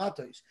Acharab and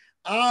Hatois.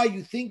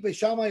 You think Beis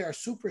Shammai are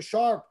super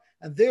sharp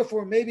and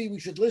therefore maybe we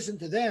should listen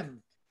to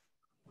them,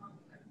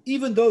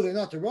 even though they're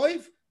not the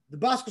Rav. The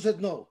baskol said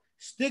no,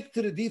 stick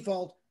to the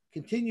default,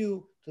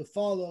 continue to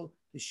follow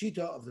the shita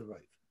of the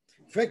Rav.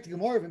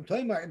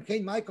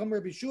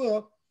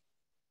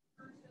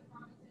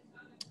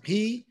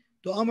 He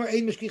the Amar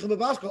Ein Mashkichim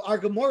B'Baskol. Our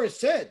Gemara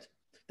said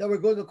that we're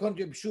going according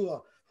to Rabbi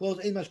Shua, who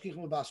holds Ein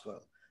Mashkichim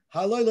B'Baskol.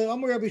 Haloi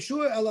Amar Rabbi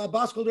Shua Ela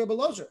Baskol Rabbi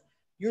Lozer.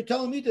 You're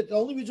telling me that the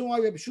only reason why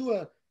Rabbi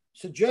Shua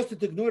suggested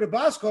to ignore the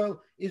Baskol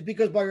is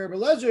because by Rabbi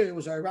Lezer it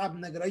was a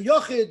Rabbin Neged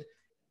Yochid.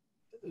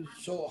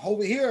 So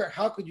over here,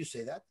 how could you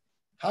say that?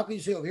 How could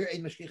you say over here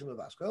Ein Mashkichim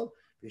B'Baskol?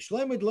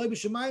 V'shleimer D'loi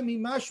B'Shemayim Mi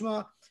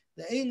Mashma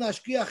the Ein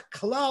Lashkiach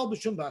Kalal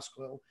B'Shem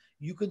Baskol.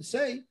 You can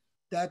say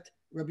that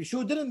Rabbi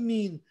Shua didn't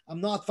mean I'm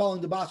not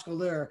following the Baskol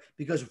there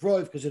because of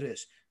Roiv, because it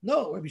is.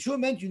 No, Rabbi Shua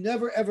meant you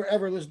never, ever,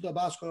 ever listen to a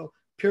Baskol,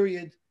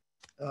 period,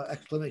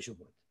 exclamation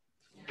point.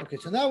 Okay,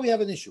 so now we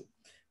have an issue.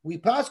 We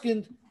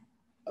paskined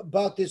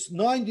about this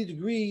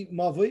 90-degree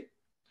mavui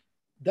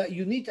that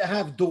you need to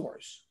have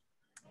doors.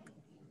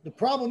 The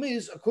problem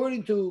is,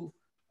 according to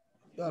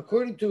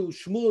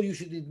Shmuel, you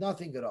should need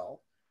nothing at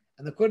all.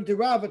 And according to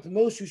Rav, at the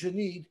most you should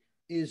need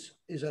is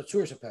a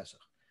Tzuras Pesach.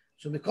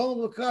 So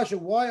Mikolam Lakasha,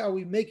 why are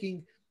we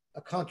making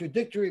a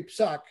contradictory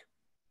psak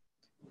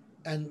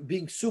and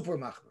being super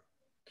machmer?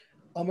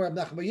 Amar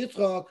Nachma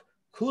Yitzchak,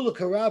 Kula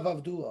Karav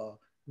Avdua.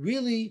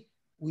 Really,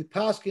 we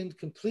paskined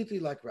completely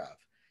like Rav.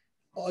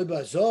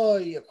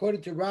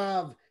 According to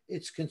Rav,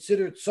 it's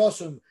considered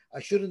sosum.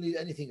 I shouldn't need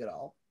anything at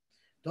all.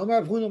 But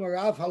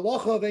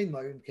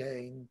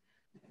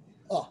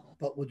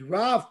with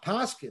Rav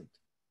paskined,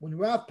 when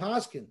Rav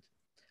paskined,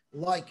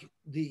 like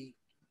the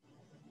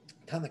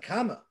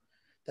Tanakama,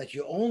 that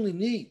you only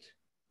need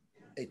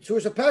a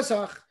Tzuras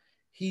Pesach,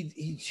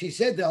 she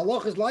said the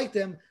halach is like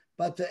them,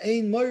 but the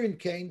Ein Morin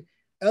Kain,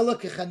 Ela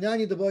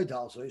Kechanani the Boy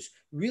Dalsos.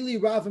 Really,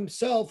 Rav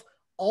himself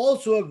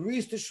also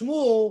agrees to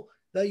Shmuel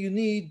that you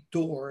need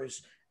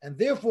doors. And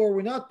therefore,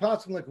 we're not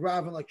passing like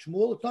Rav and like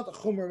Shmuel. It's not the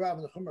Chumrah Rav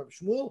and the Chumrah of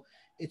Shmuel.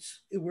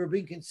 We're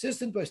being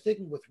consistent by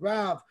sticking with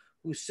Rav,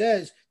 who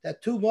says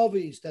that two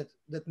movies that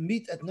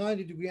meet at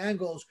 90-degree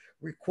angles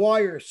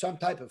require some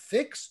type of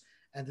fix.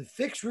 And the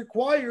fix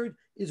required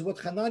is what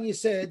Hananya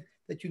said,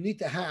 that you need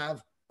to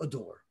have a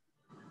door.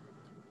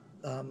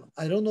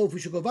 I don't know if we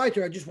should go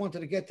weiter. I just wanted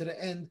to get to the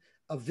end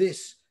of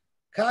this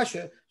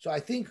kasha. So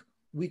I think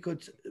we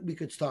could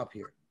stop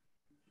here.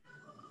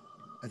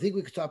 I think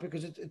we could stop it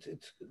because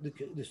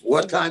it's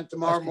what time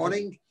tomorrow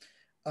morning?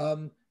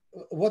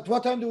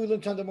 What time do we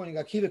learn Sunday morning?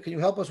 Akiva, can you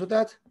help us with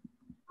that?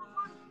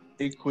 I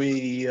think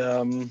we,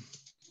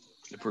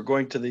 if we're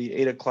going to the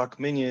 8 o'clock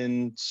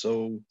minyan,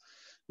 so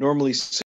normally